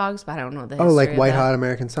hot dogs, but I don't know the history Oh, like of white that. hot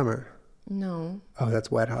American summer. No. Oh,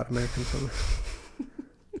 that's wet hot American summer.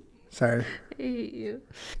 Sorry. I hate you.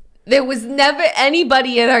 There was never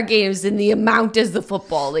anybody at our games in the amount as the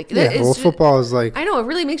football. Like, Yeah, well, football is like... I know, it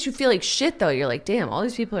really makes you feel like shit, though. You're like, damn, all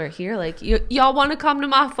these people are here. Like, y'all want to come to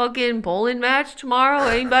my fucking bowling match tomorrow?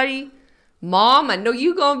 Anybody? Mom, I know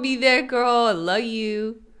you gonna be there, girl. I love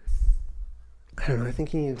you. I don't know. I think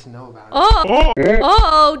he needed to know about it.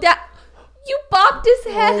 Oh, that... You bopped his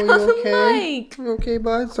head Oh, on you the okay? mic. You okay,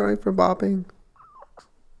 bud? Sorry for bopping.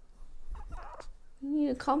 You need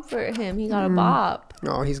to comfort him. He got a bop.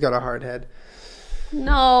 Oh, he's got a hard head.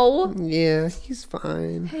 No. Yeah, he's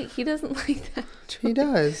fine. Hey, he doesn't like that. He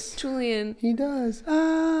does. Julian. He does.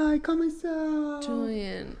 Ah, I call myself.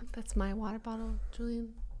 Julian. That's my water bottle,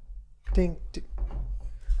 Julian. Ding.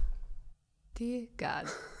 Dear God,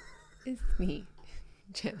 it's me,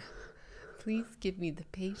 Jenna. Please give me the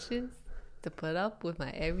patience to put up with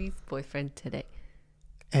my Aries boyfriend today.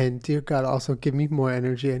 And dear God, also give me more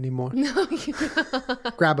energy anymore. No,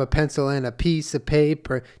 Grab a pencil and a piece of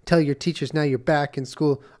paper. Tell your teachers now you're back in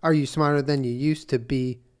school. Are you smarter than you used to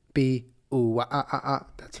be?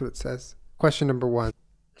 That's what it says. Question number 1.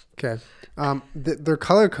 Okay. They're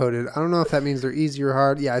color coded. I don't know if that means they're easy or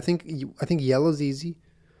hard. Yeah, I think yellow's easy.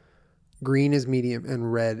 Green is medium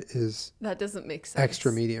and red is that doesn't make sense.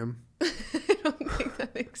 extra medium. I don't think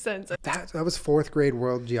that makes sense. That was 4th grade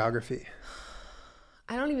world geography.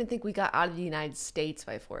 I don't even think we got out of the United States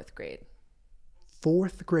by 4th grade.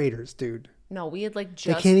 4th graders, dude. No, we had like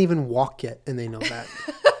They just... can't even walk yet, and they know that.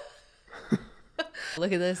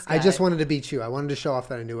 Look at this guy. I just wanted to beat you. I wanted to show off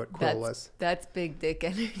that I knew what cool was. That's big dick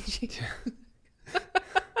energy.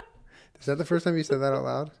 Is that the first time you said that out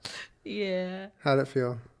loud? Yeah. How'd it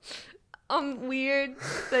feel? Weird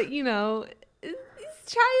that,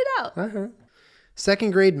 try it out. I heard.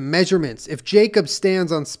 2nd grade measurements. If Jacob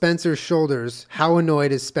stands on Spencer's shoulders, how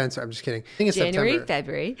annoyed is Spencer? I'm just kidding. I think it's January, September.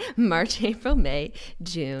 February, March, April, May,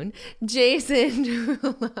 June. Jason.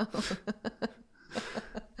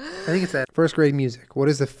 I think it's that. 1st grade music. What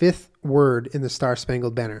is the 5th word in the Star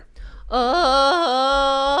Spangled Banner?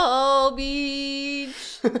 Oh,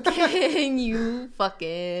 beach. Can you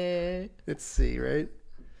fucking... It's C, right?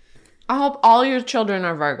 I hope all your children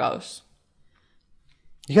are Virgos.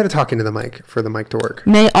 You got to talk into the mic for the mic to work.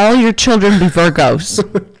 May all your children be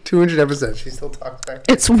Virgos. 200 episodes. She still talks back.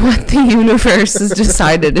 It's what the universe has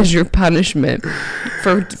decided is your punishment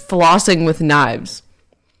for flossing with knives.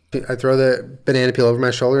 I throw the banana peel over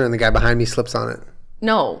my shoulder and the guy behind me slips on it.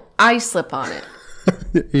 No, I slip on it.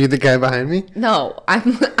 Are you the guy behind me? No,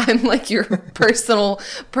 I'm like your personal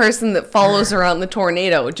person that follows around the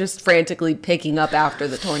tornado, just frantically picking up after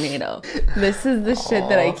the tornado. This is the shit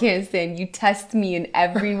that I can't stand. You test me in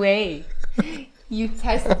every way. You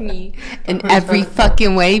test me in every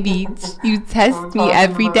fucking way, Beach. You test me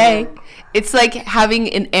every day. It's like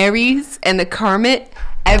having an Aries and a Kermit.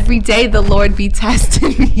 Every day the Lord be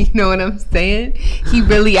testing me. You know what I'm saying? He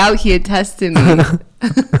really out here testing me.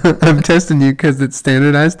 I'm testing you because it's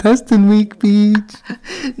standardized testing week, Beach.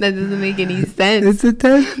 That doesn't make any sense. It's a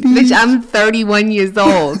test, Beach. Bitch, I'm 31 years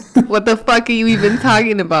old. What the fuck are you even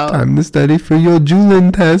talking about? Time to study for your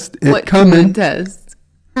Julien test. What Julien test?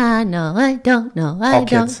 I know, I don't know, I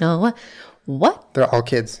don't know. What? They're all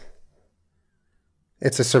kids.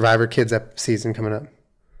 It's a Survivor Kids season coming up.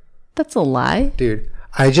 That's a lie. Dude,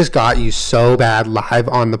 I just got you so bad live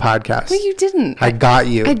on the podcast. No, you didn't. I got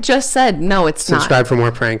you. I just said, no, it's Subscribe not. for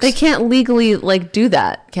more pranks. They can't legally, do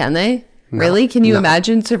that, can they? Really? Can you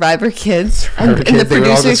imagine Survivor Kids? And the Kids, they would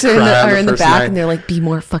all producers just cry on are in the first back night. and they're like, be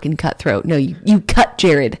more fucking cutthroat. No, you cut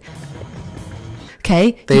Jared.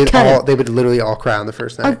 Okay? They They would literally all cry on the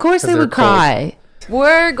first night. Of course 'cause they they're would cold. cry.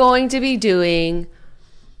 We're going to be doing,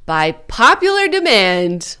 by popular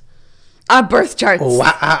demand, a birth charts.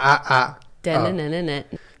 Da-na-na-na-na.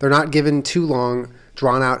 They're not given too long,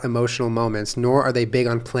 drawn-out emotional moments, nor are they big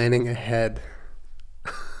on planning ahead.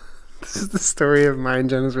 This is the story of mine and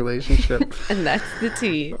Jenna's relationship. And that's the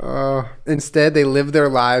tea. Instead, they live their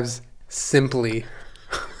lives simply.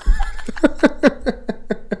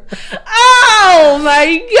 Oh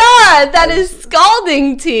my god, that is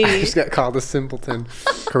scalding I tea. just got called a simpleton.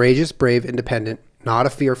 Courageous, brave, independent, not a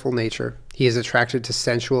fearful nature. He is attracted to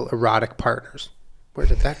sensual, erotic partners. Where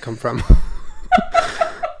did that come from?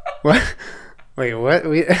 What? Wait, what?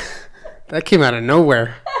 That came out of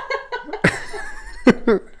nowhere.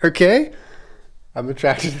 Okay? I'm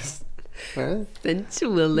attracted to... What?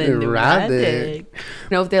 Sensual and erotic.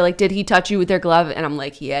 You know, if they're like, did he touch you with their glove? And I'm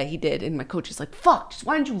like, yeah, he did. And my coach is like, fuck, just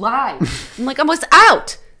why didn't you lie? I'm like, I was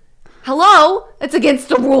out. Hello? That's against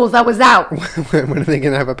the rules. I was out. When are they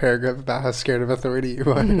going to have a paragraph about how scared of authority you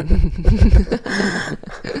are?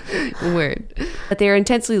 Word. But they are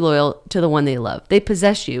intensely loyal to the one they love. They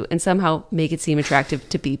possess you and somehow make it seem attractive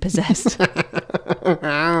to be possessed.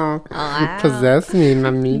 Wow. Possess me,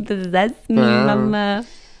 mommy. Possess me, mama.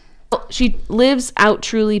 She lives out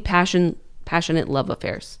truly passionate love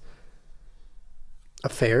affairs.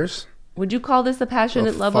 Affairs? Would you call this a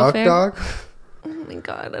passionate love Fuck, affair? dog? Oh my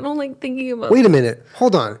God, I don't like thinking about Wait a minute.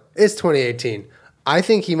 Hold on. It's 2018. I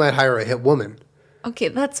think he might hire a hit woman. Okay,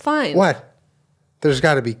 that's fine. What? There's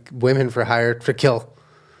got to be women for hire for kill.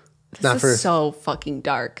 This is so fucking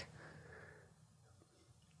dark.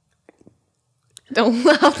 Don't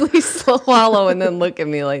loudly swallow and then look at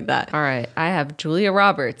me like that. All right, I have Julia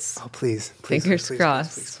Roberts. Oh, please. Fingers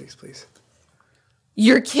crossed. Please.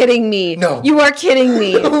 You're kidding me. No. You are kidding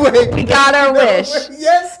me. No way. We got our wish.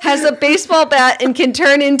 Yes. Has a baseball bat and can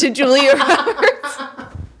turn into Julia Roberts.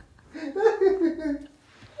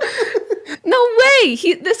 No way.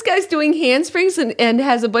 This guy's doing handsprings and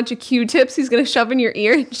has a bunch of Q-tips he's going to shove in your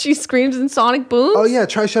ear and she screams in sonic booms. Oh, yeah.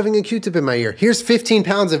 Try shoving a Q-tip in my ear. Here's 15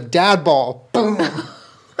 pounds of dad ball. Boom.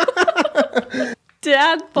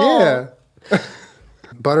 Dad ball. Yeah.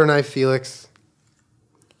 Butter knife Felix.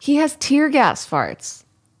 He has tear gas farts.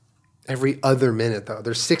 Every other minute, though.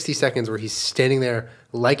 There's 60 seconds where he's standing there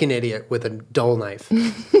like an idiot with a dull knife.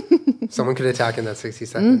 Someone could attack in that 60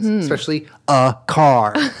 seconds, especially a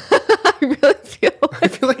car. I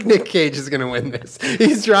feel like Nick Cage is going to win this.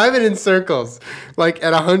 He's driving in circles, like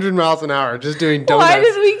at 100 miles an hour, just doing donuts. Why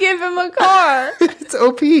did we give him a car? It's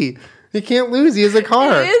OP. He can't lose. He has a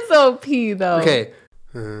car. It is OP, though. Okay.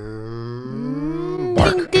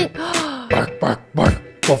 Bark. Bark, bark, bark.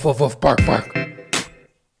 Woof, woof, woof, bark, bark.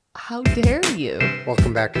 How dare you?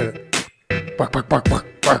 Welcome back to bark, bark, bark, bark,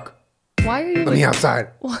 bark. Why are you... Let me outside.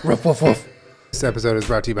 Woof, woof, woof. This episode is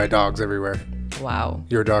brought to you by dogs everywhere. Wow.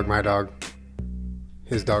 Your dog, my dog.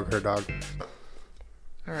 His dog, her dog.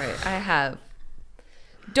 All right, I have...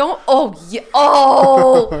 Don't... Oh, yeah.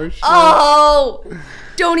 Oh!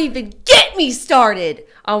 Don't even get me started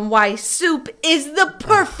on why soup is the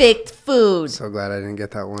perfect food. So glad I didn't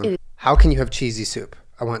get that one. How can you have cheesy soup?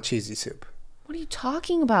 I want cheesy soup. What are you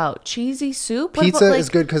talking about? Cheesy soup? What Pizza about, is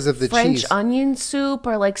good because of the French cheese. onion soup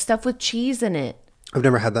or like stuff with cheese in it. I've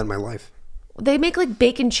never had that in my life. They make like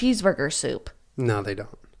bacon cheeseburger soup. No, they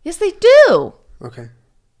don't. Yes, they do. Okay.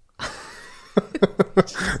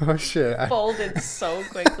 Oh, shit. Folded so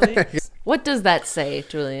quickly. What does that say,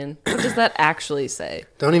 Julian? What does that actually say?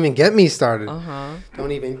 Don't even get me started.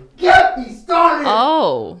 Don't even get me started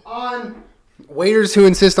Oh. on waiters who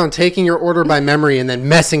insist on taking your order by memory and then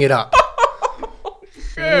messing it up.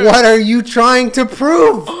 What are you trying to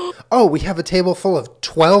prove? Oh, we have a table full of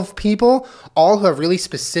 12 people, all who have really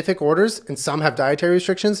specific orders, and some have dietary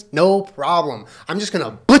restrictions. No problem. I'm just going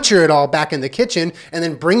to butcher it all back in the kitchen and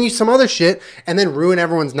then bring you some other shit and then ruin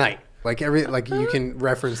everyone's night. Like you can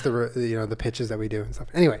reference the pitches that we do and stuff.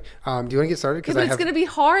 Anyway, do you want to get started? Yeah, but it's gonna be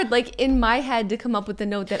hard, like in my head, to come up with the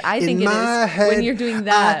note that I think it is when you're doing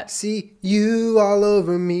that. I see you all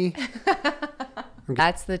over me.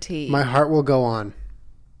 That's the tea. My heart will go on.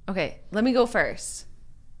 Okay, let me go first.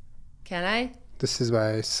 Can I? This is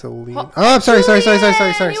by Celine. Oh, I'm sorry. Julian,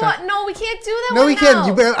 Sorry. No, we can't do that. No, one we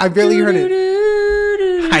can't. now. I barely heard it.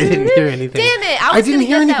 I didn't hear anything. Damn it! I didn't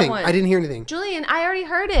hear anything. That one. I didn't hear anything. Julian, I already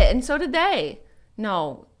heard it, and so did they.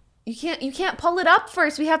 No, you can't pull it up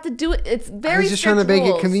first. We have to do it. It's very. I was just trying to make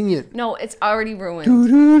it convenient. No, it's already ruined.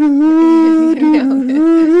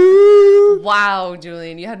 Wow,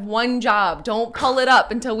 Julian, you had one job. Don't pull it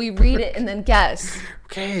up until we read it and then guess.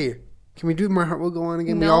 Okay. Can we do My Heart Will Go On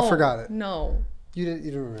again? We all forgot it. No. You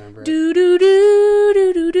didn't remember it. Do do do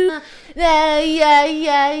do do do.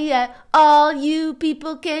 Yeah. All you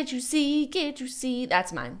people, can't you see? Can't you see?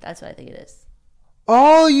 That's mine. That's what I think it is.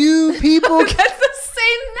 All you people. That's the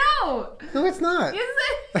same note. No, it's not.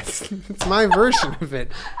 Is it? It's my version of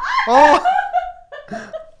it.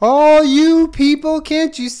 All you people,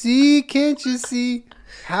 can't you see? Can't you see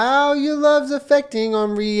how your love's affecting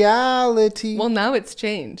on reality? Well, now it's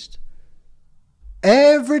changed.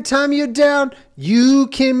 Every time you're down, you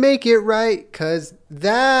can make it right, 'cause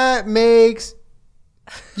that makes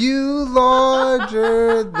you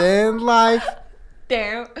larger than life.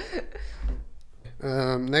 Damn.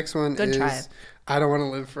 Next one Good is try. I Don't Want to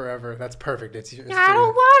Live Forever. That's perfect. It's I don't want to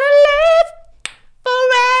live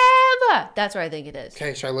forever. That's where I think it is.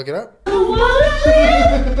 Okay, should I look it up?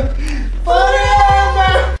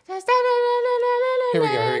 Here we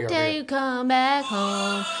go. Till you come back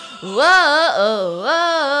home.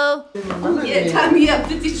 Whoa. Yeah, tie me up,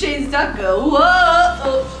 50 Shades Darker.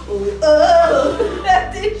 Whoa,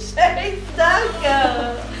 50 Shades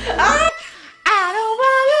Darker. I don't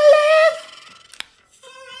wanna live.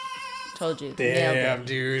 Told you. Nailed Damn, it.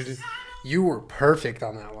 dude. You were perfect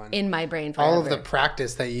on that one. In my brain forever. All of the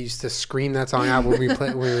practice that you used to scream that song out when we were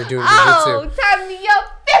doing Oh, jiu-jitsu. tie me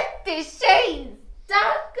up, 50 Shades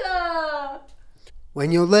Darker.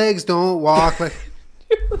 When your legs don't walk like...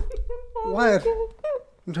 What?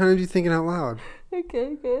 I'm trying to do thinking out loud.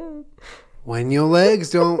 Okay, good. When your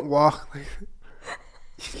legs don't walk like...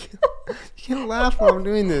 You can't laugh while I'm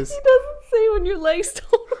doing this. He doesn't say when your legs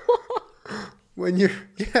don't walk. When your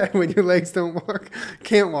legs don't walk.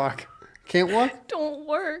 Can't walk. Can't walk? Don't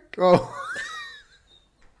work. Oh.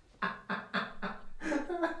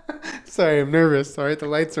 Sorry, I'm nervous. All right, the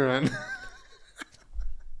lights are on.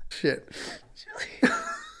 Shit.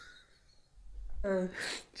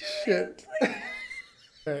 Shit. All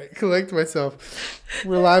right, collect myself.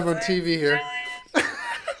 We're live on TV here.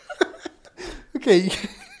 Okay,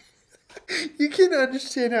 you can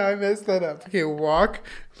understand how I messed that up. Okay, walk,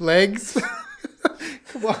 legs.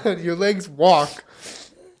 Come on, your legs walk.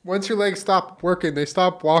 Once your legs stop working, they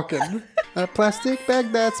stop walking. A plastic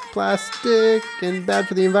bag that's plastic and bad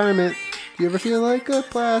for the environment. Do you ever feel like a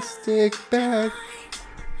plastic bag?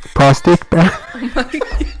 Plastic bag.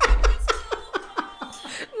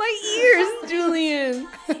 My ears, Julien.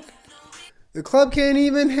 The club can't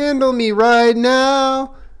even handle me right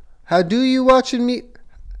now. How do you watching me?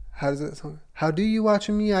 How does that song? How do you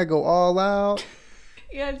watching me? I go all out.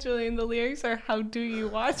 Yeah, Julien, the lyrics are, how do you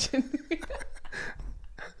watch me?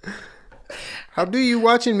 How do you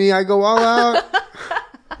watching me? I go all out.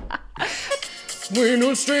 We're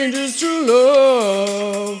no strangers to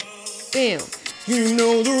love. Bam. You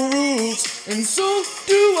know the rules, and so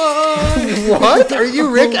do I. What? Are you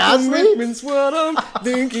Rick Astley? Commitment's what I'm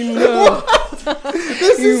thinking of.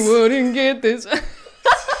 You wouldn't get this other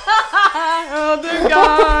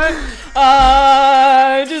guy.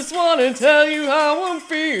 I just want to tell you how I'm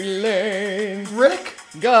feeling. Rick?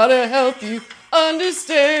 Gotta help you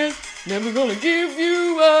understand. Never gonna give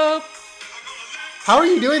you up. How are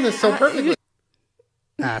you doing this so perfectly?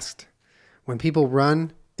 Asked, when people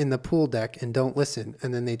run in the pool deck and don't listen,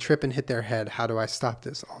 and then they trip and hit their head, how do I stop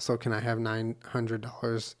this? Also, can I have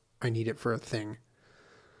 $900? I need it for a thing.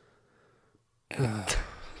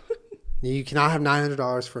 You cannot have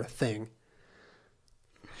 $900 for a thing.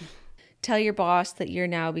 Tell your boss that you're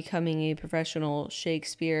now becoming a professional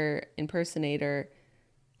Shakespeare impersonator,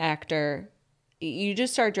 actor. You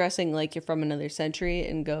just start dressing like you're from another century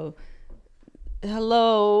and go,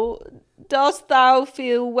 hello, dost thou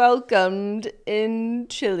feel welcomed in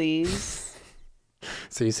Chili's?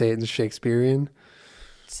 So you say it in Shakespearean?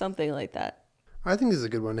 Something like that. I think this is a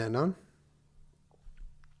good one to end on.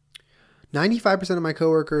 95% of my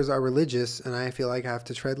coworkers are religious, and I feel like I have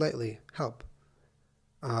to tread lightly. Help.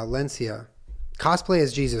 Lencia. Cosplay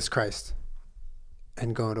as Jesus Christ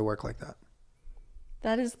and go to work like that.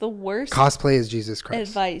 That is the worst Cosplay as Jesus Christ.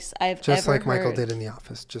 advice I've Just ever like Michael heard. did in The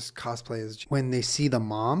Office. Just cosplay as... When they see the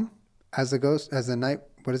mom as a ghost, as a night...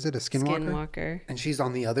 What is it? A skinwalker? Skinwalker. And she's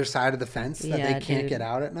on the other side of the fence that Yeah, they can't dude. get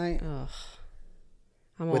out at night. Ugh.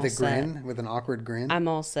 I'm With all a set. grin. With an awkward grin. I'm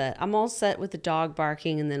all set. I'm all set with the dog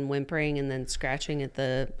barking and then whimpering and then scratching at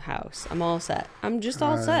the house. I'm all set. I'm just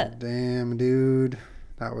all set. Damn, dude.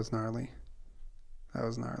 That was gnarly. That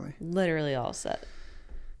was gnarly. Literally all set.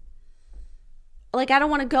 Like, I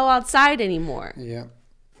don't want to go outside anymore. Yeah.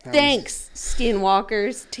 Thanks,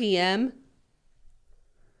 skinwalkers, TM.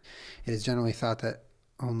 It is generally thought that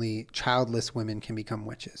only childless women can become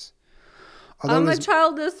witches. I'm a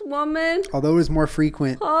childless woman. Although it is more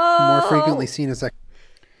frequently seen as a...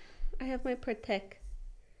 I have my protect.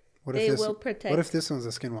 What They if this, will protect. What if this one's a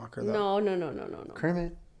skinwalker, though? No.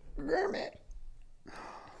 Kermit.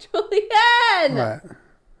 Julian! What?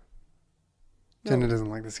 Jenna doesn't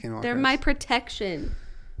like the skinwalkers. They're my protection.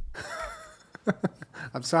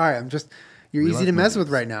 I'm sorry. You're We easy love to mess movies. with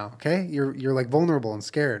right now, okay? You're like vulnerable and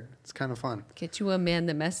scared. It's kind of fun. Get you a man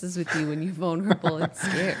that messes with you when you're vulnerable and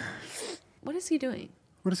scared. What is he doing?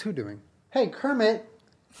 What is who doing? Hey, Kermit.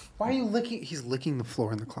 Why are you licking? He's licking the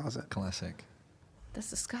floor in the closet. Classic. That's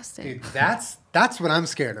disgusting. Dude, that's what I'm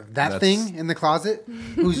scared of. That That's- thing in the closet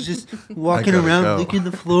who's just walking gotta around go. licking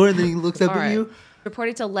the floor and then he looks up All at right. you.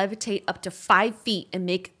 Reported to levitate up to 5 feet and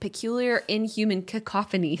make peculiar inhuman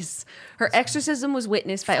cacophonies. Her exorcism was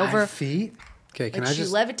witnessed by 5 over... feet? Okay, can Like I she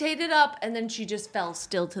just... levitated up and then she just fell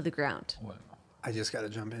still to the ground. I just got to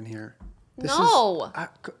jump in here. No.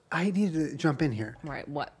 I need to jump in here. Right,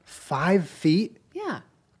 what? 5 feet? Yeah.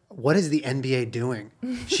 What is the NBA doing?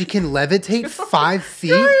 She can levitate 5 feet?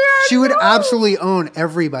 Julia, she would no! absolutely own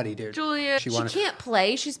everybody, dude. Julia, she wanted- can't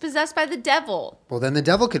play. She's possessed by the devil. Well, then the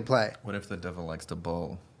devil could play. What if the devil likes to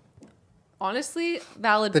bowl? Honestly,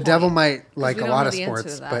 valid The point. devil might like we a don't lot know of the answer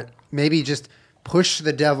sports, to that. but maybe just push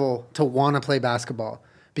the devil to want to play basketball.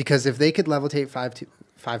 Because if they could levitate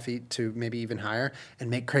 5 feet to maybe even higher and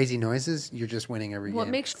make crazy noises, you're just winning every What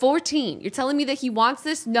game. makes 14? You're telling me that he wants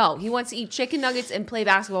this? No, he wants to eat chicken nuggets and play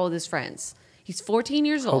basketball with his friends. He's 14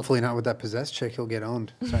 years old. Hopefully not with that possessed chick. He'll get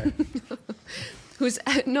owned. Sorry.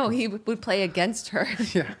 He would play against her.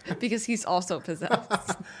 Yeah. Because he's also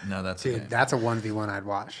possessed. No, that's Dude, okay. that's a 1v1 I'd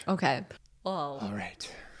watch. Okay. Oh, All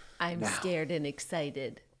right. I'm scared and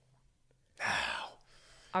excited.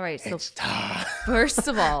 All right, so It's time. first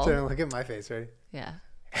of all, Jenna, look at my face, ready? yeah.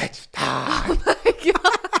 It's time.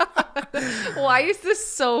 Why is this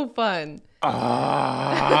so fun?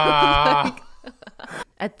 Ah.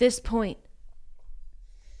 At this point,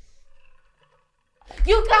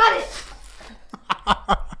 you got it.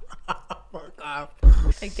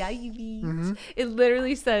 I got you, bees. It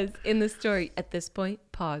literally says in the story, at this point,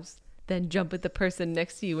 pause, then jump at the person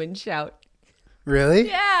next to you and shout. Really?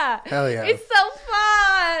 Yeah. Hell yeah. It's so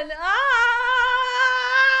fun.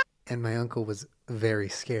 Ah! And my uncle was very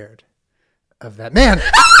scared of that man.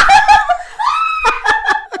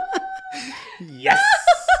 Yes.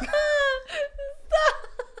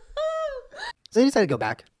 So they decided to go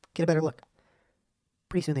back, get a better look.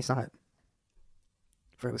 Pretty soon they saw it.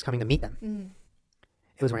 For it was coming to meet them.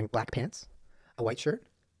 It was wearing black pants, a white shirt,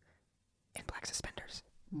 and black suspenders.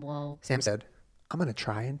 Whoa. Sam said, I'm going to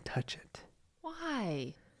try and touch it.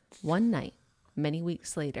 Why? One night, many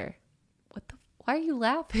weeks later. Why are you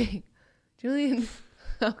laughing? Julien.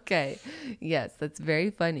 Okay. Yes, that's very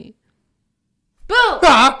funny. Boom!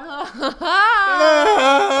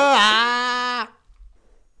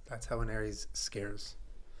 That's how an Aries scares.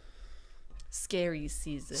 Scary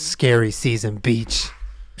season. Scary season beach.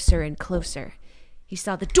 Closer and closer. He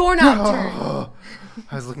saw the doorknob turn.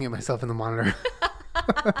 I was looking at myself in the monitor.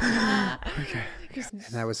 Okay. And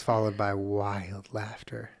that was followed by wild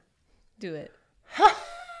laughter. Do it.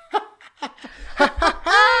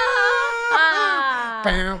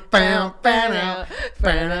 Bam, bam, bam,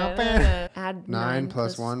 bam, bam. Add 9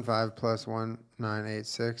 plus 1, 5 plus 1, 9, 8,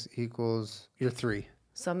 6 equals... You're 3.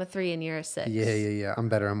 So I'm a 3 and you're a 6. Yeah. I'm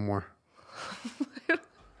better. I'm more.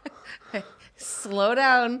 Slow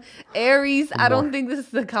down. Aries, I don't think this is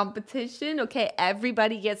the competition. Okay,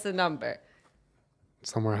 everybody gets a number.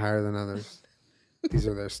 Somewhere higher than others. These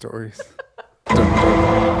are their stories.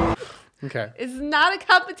 Okay. It's not a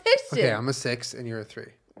competition. Okay, I'm a 6 and you're a 3.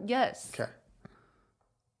 Yes. Okay.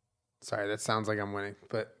 Sorry, that sounds like I'm winning,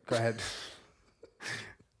 but go ahead.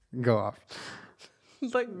 Go off.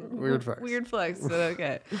 Like Weird flex. Weird flex, but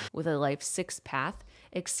okay. With a life 6 path,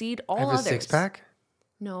 exceed all I have a others. 6-pack?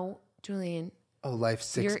 No, Julien. Oh, life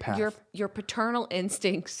 6-pack. Your paternal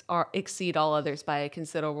instincts exceed all others by a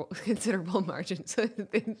considerable margin. So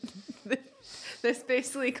this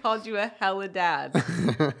basically called you a hella dad.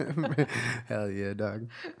 Hell yeah, dog.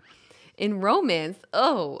 In romance,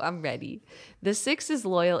 oh, I'm ready. The 6 is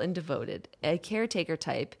loyal and devoted, a caretaker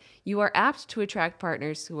type. You are apt to attract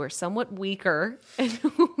partners who are somewhat weaker and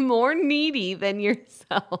more needy than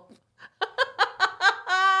yourself.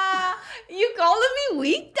 You calling me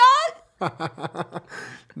weak, dog?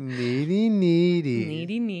 Needy.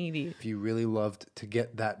 Needy. If you really loved to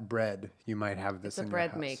get that bread, you might have this It's a in your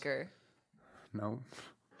bread house. maker. No.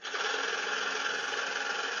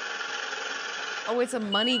 Oh, it's a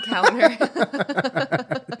money counter.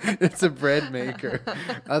 It's a bread maker.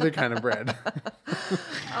 Other kind of bread.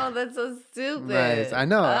 Oh, that's so stupid. Nice. I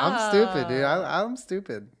know. I'm stupid, dude. Ah. I'm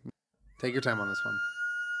stupid. Take your time on this one.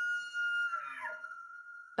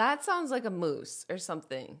 That sounds like a moose or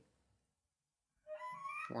something.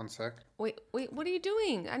 1 sec. Wait, what are you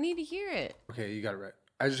doing? I need to hear it. Okay, you got it right.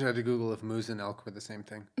 I just had to Google if moose and elk were the same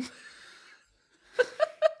thing.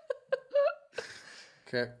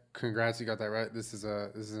 Okay, congrats, you got that right. This is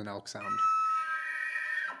an elk sound.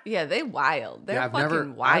 Yeah, they wild. They're I've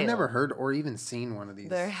fucking wild. I've never heard or even seen one of these.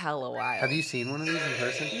 They're hella wild. Have you seen one of these in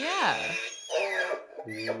person? Yeah.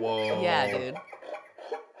 Whoa. Yeah, dude.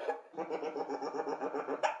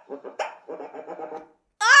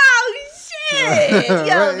 Oh shit! Yo,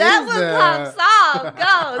 What that is one that? pops off.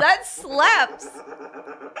 Go, that slaps.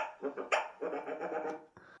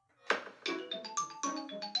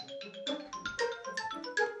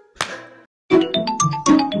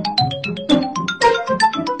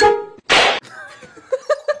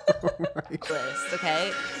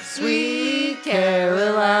 okay? Sweet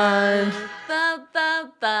Caroline. Bum,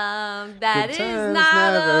 bum, bum. That Good is times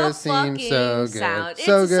not never a seem fucking so good. sound.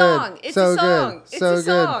 So It's a good. song. It's So a song. good. It's So a good.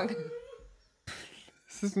 song.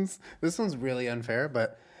 This one's really unfair,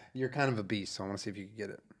 but you're kind of a beast, so I want to see if you can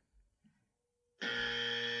get it.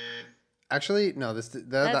 Actually, no.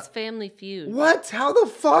 That's Family Feud. What? How the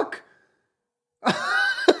fuck?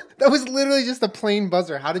 That was literally just a plain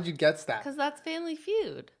buzzer. How did you guess that? Because that's Family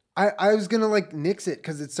Feud. I was gonna like nix it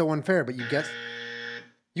because it's so unfair, but you guessed.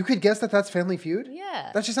 You could guess that that's Family Feud.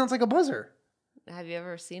 Yeah. That just sounds like a buzzer. Have you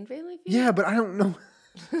ever seen Family Feud? Yeah, but I don't know.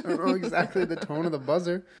 I don't know exactly the tone of the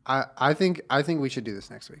buzzer. I think we should do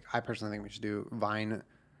this next week. I personally think we should do Vine,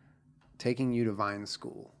 taking you to Vine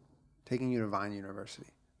school, taking you to Vine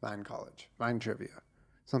University, Vine College, Vine trivia,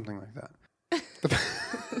 something like that.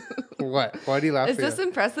 What? Why do you laugh? Is this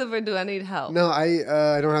impressive or do I need help? No,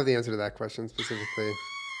 I don't have the answer to that question specifically.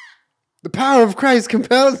 The power of Christ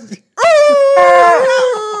compels.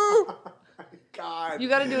 Oh my God! You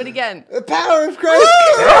got to do it again. The power of Christ.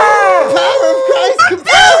 The power of Christ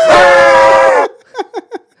compels.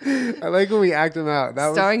 I like when we act them out.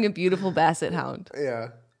 That Starring a beautiful basset hound. Yeah.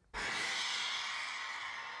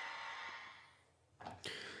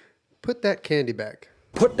 Put that candy back.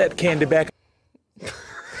 Put that candy back.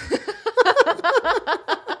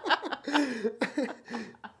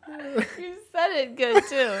 You said it good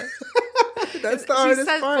too. That's the hardest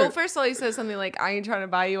part. Well, first of all, he says something like, "I ain't trying to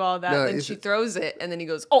buy you all that." No, then he she said- throws it, and then he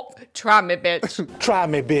goes, "Oh, try me, bitch." Try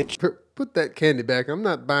me, bitch. Put that candy back. I'm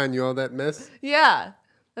not buying you all that mess. Yeah,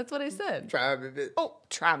 that's what I said. Try me, bitch. Oh,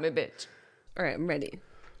 try me, bitch. All right, I'm ready.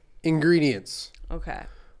 Ingredients: Okay.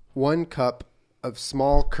 1 cup of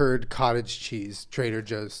small curd cottage cheese, Trader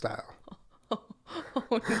Joe's style.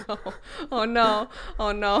 Oh no! Oh no!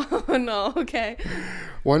 Oh no! Oh no! Okay.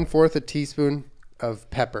 1/4 a teaspoon of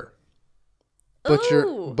pepper,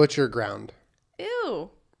 Ooh. butcher ground. Ew.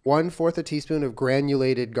 1/4 a teaspoon of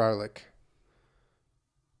granulated garlic.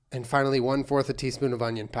 And finally, 1/4 a teaspoon of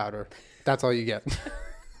onion powder. That's all you get.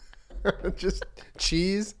 Just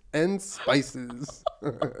cheese and spices.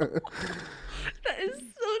 That is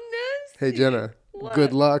so nasty. Hey, Jenna, What?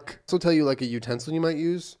 good luck. So tell you like a utensil you might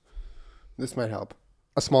use. This might help.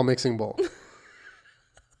 A small mixing bowl.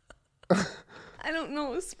 I don't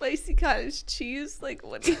know. Spicy cottage cheese? Like,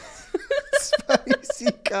 what do you...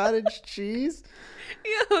 Spicy cottage cheese?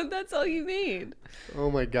 Yeah, that's all you need. Oh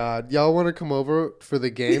my God. Y'all want to come over for the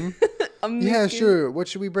game? Yeah, sure. What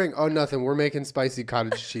should we bring? Oh, nothing. We're making spicy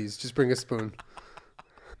cottage cheese. Just bring a spoon.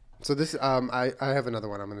 So this, I have another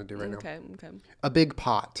one I'm going to do right now. Okay. A big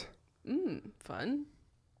pot. Fun.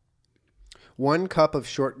 1 cup of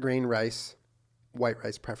short grain rice, white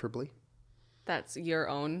rice preferably. That's your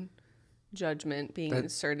own judgment being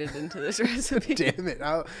inserted into this recipe. Damn it.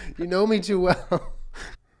 You know me too well.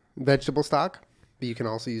 Vegetable stock, but you can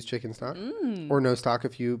also use chicken stock. Or no stock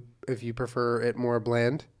if you prefer it more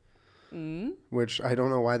bland. Which I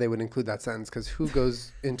don't know why they would include that sentence, because who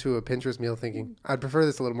goes into a Pinterest meal thinking, I'd prefer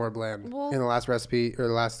this a little more bland. Well- In the last recipe, or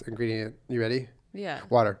the last ingredient, you ready? Yeah.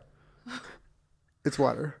 Water. It's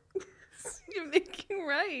water. You're making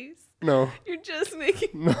rice. No. You're just making...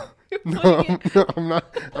 No. You're No, putting it... no, I'm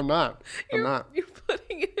not. I'm not. You're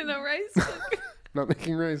putting it in a rice cooker. Not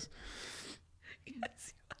making rice.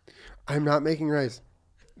 Yes. I'm not making rice.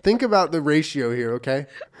 Think about the ratio here, okay?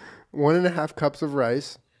 1.5 cups of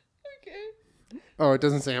rice. Okay. Oh, it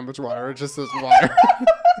doesn't say how much water. It just says water.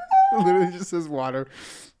 It literally just says water.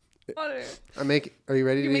 Water. Are you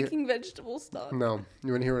ready You're to hear? making vegetable stock. No.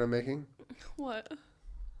 You want to hear what I'm making? What?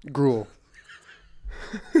 Gruel.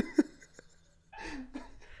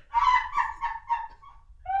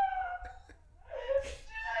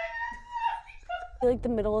 Like the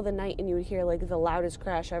middle of the night, and you would hear like the loudest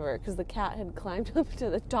crash ever because the cat had climbed up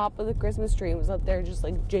to the top of the Christmas tree and was up there just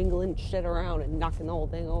like jingling shit around and knocking the whole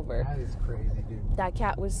thing over. That is crazy, dude. That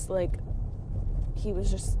cat was like, he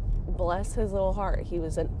was just, bless his little heart, he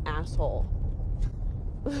was an asshole.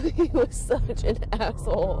 He was such an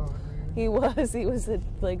asshole. He was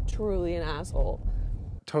like truly an asshole.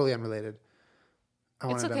 Totally unrelated.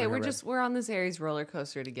 It's okay. We're on this Aries roller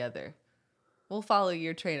coaster together. We'll follow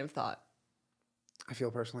your train of thought. I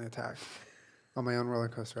feel personally attacked. On my own roller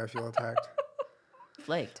coaster, I feel attacked.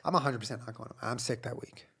 Flaked. I'm 100% not going to. I'm sick that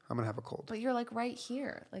week. I'm going to have a cold. But you're like right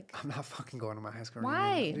here. Like, I'm not fucking going to my high school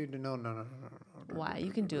Why? reunion. Dude, no. why?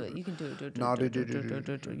 You can do it. You can do it. Do it. No, do it, dude, do it, do it,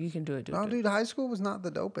 do it, do it. You can do it. Do No, it. dude, high school was not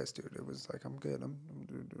the dopest, dude. It was like, I'm good.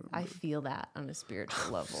 I feel that on a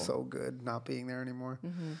spiritual level. So good not being there anymore.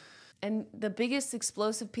 And the biggest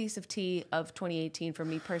explosive piece of tea of 2018 for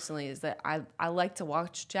me personally is that I like to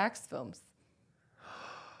watch Jack's films.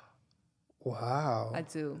 Wow. I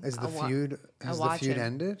do. Is the I wa- feud I has the watch feud him.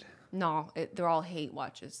 ended? No, they're all hate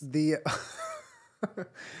watches. The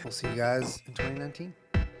we'll see you guys in 2019.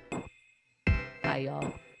 Bye,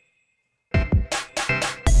 y'all.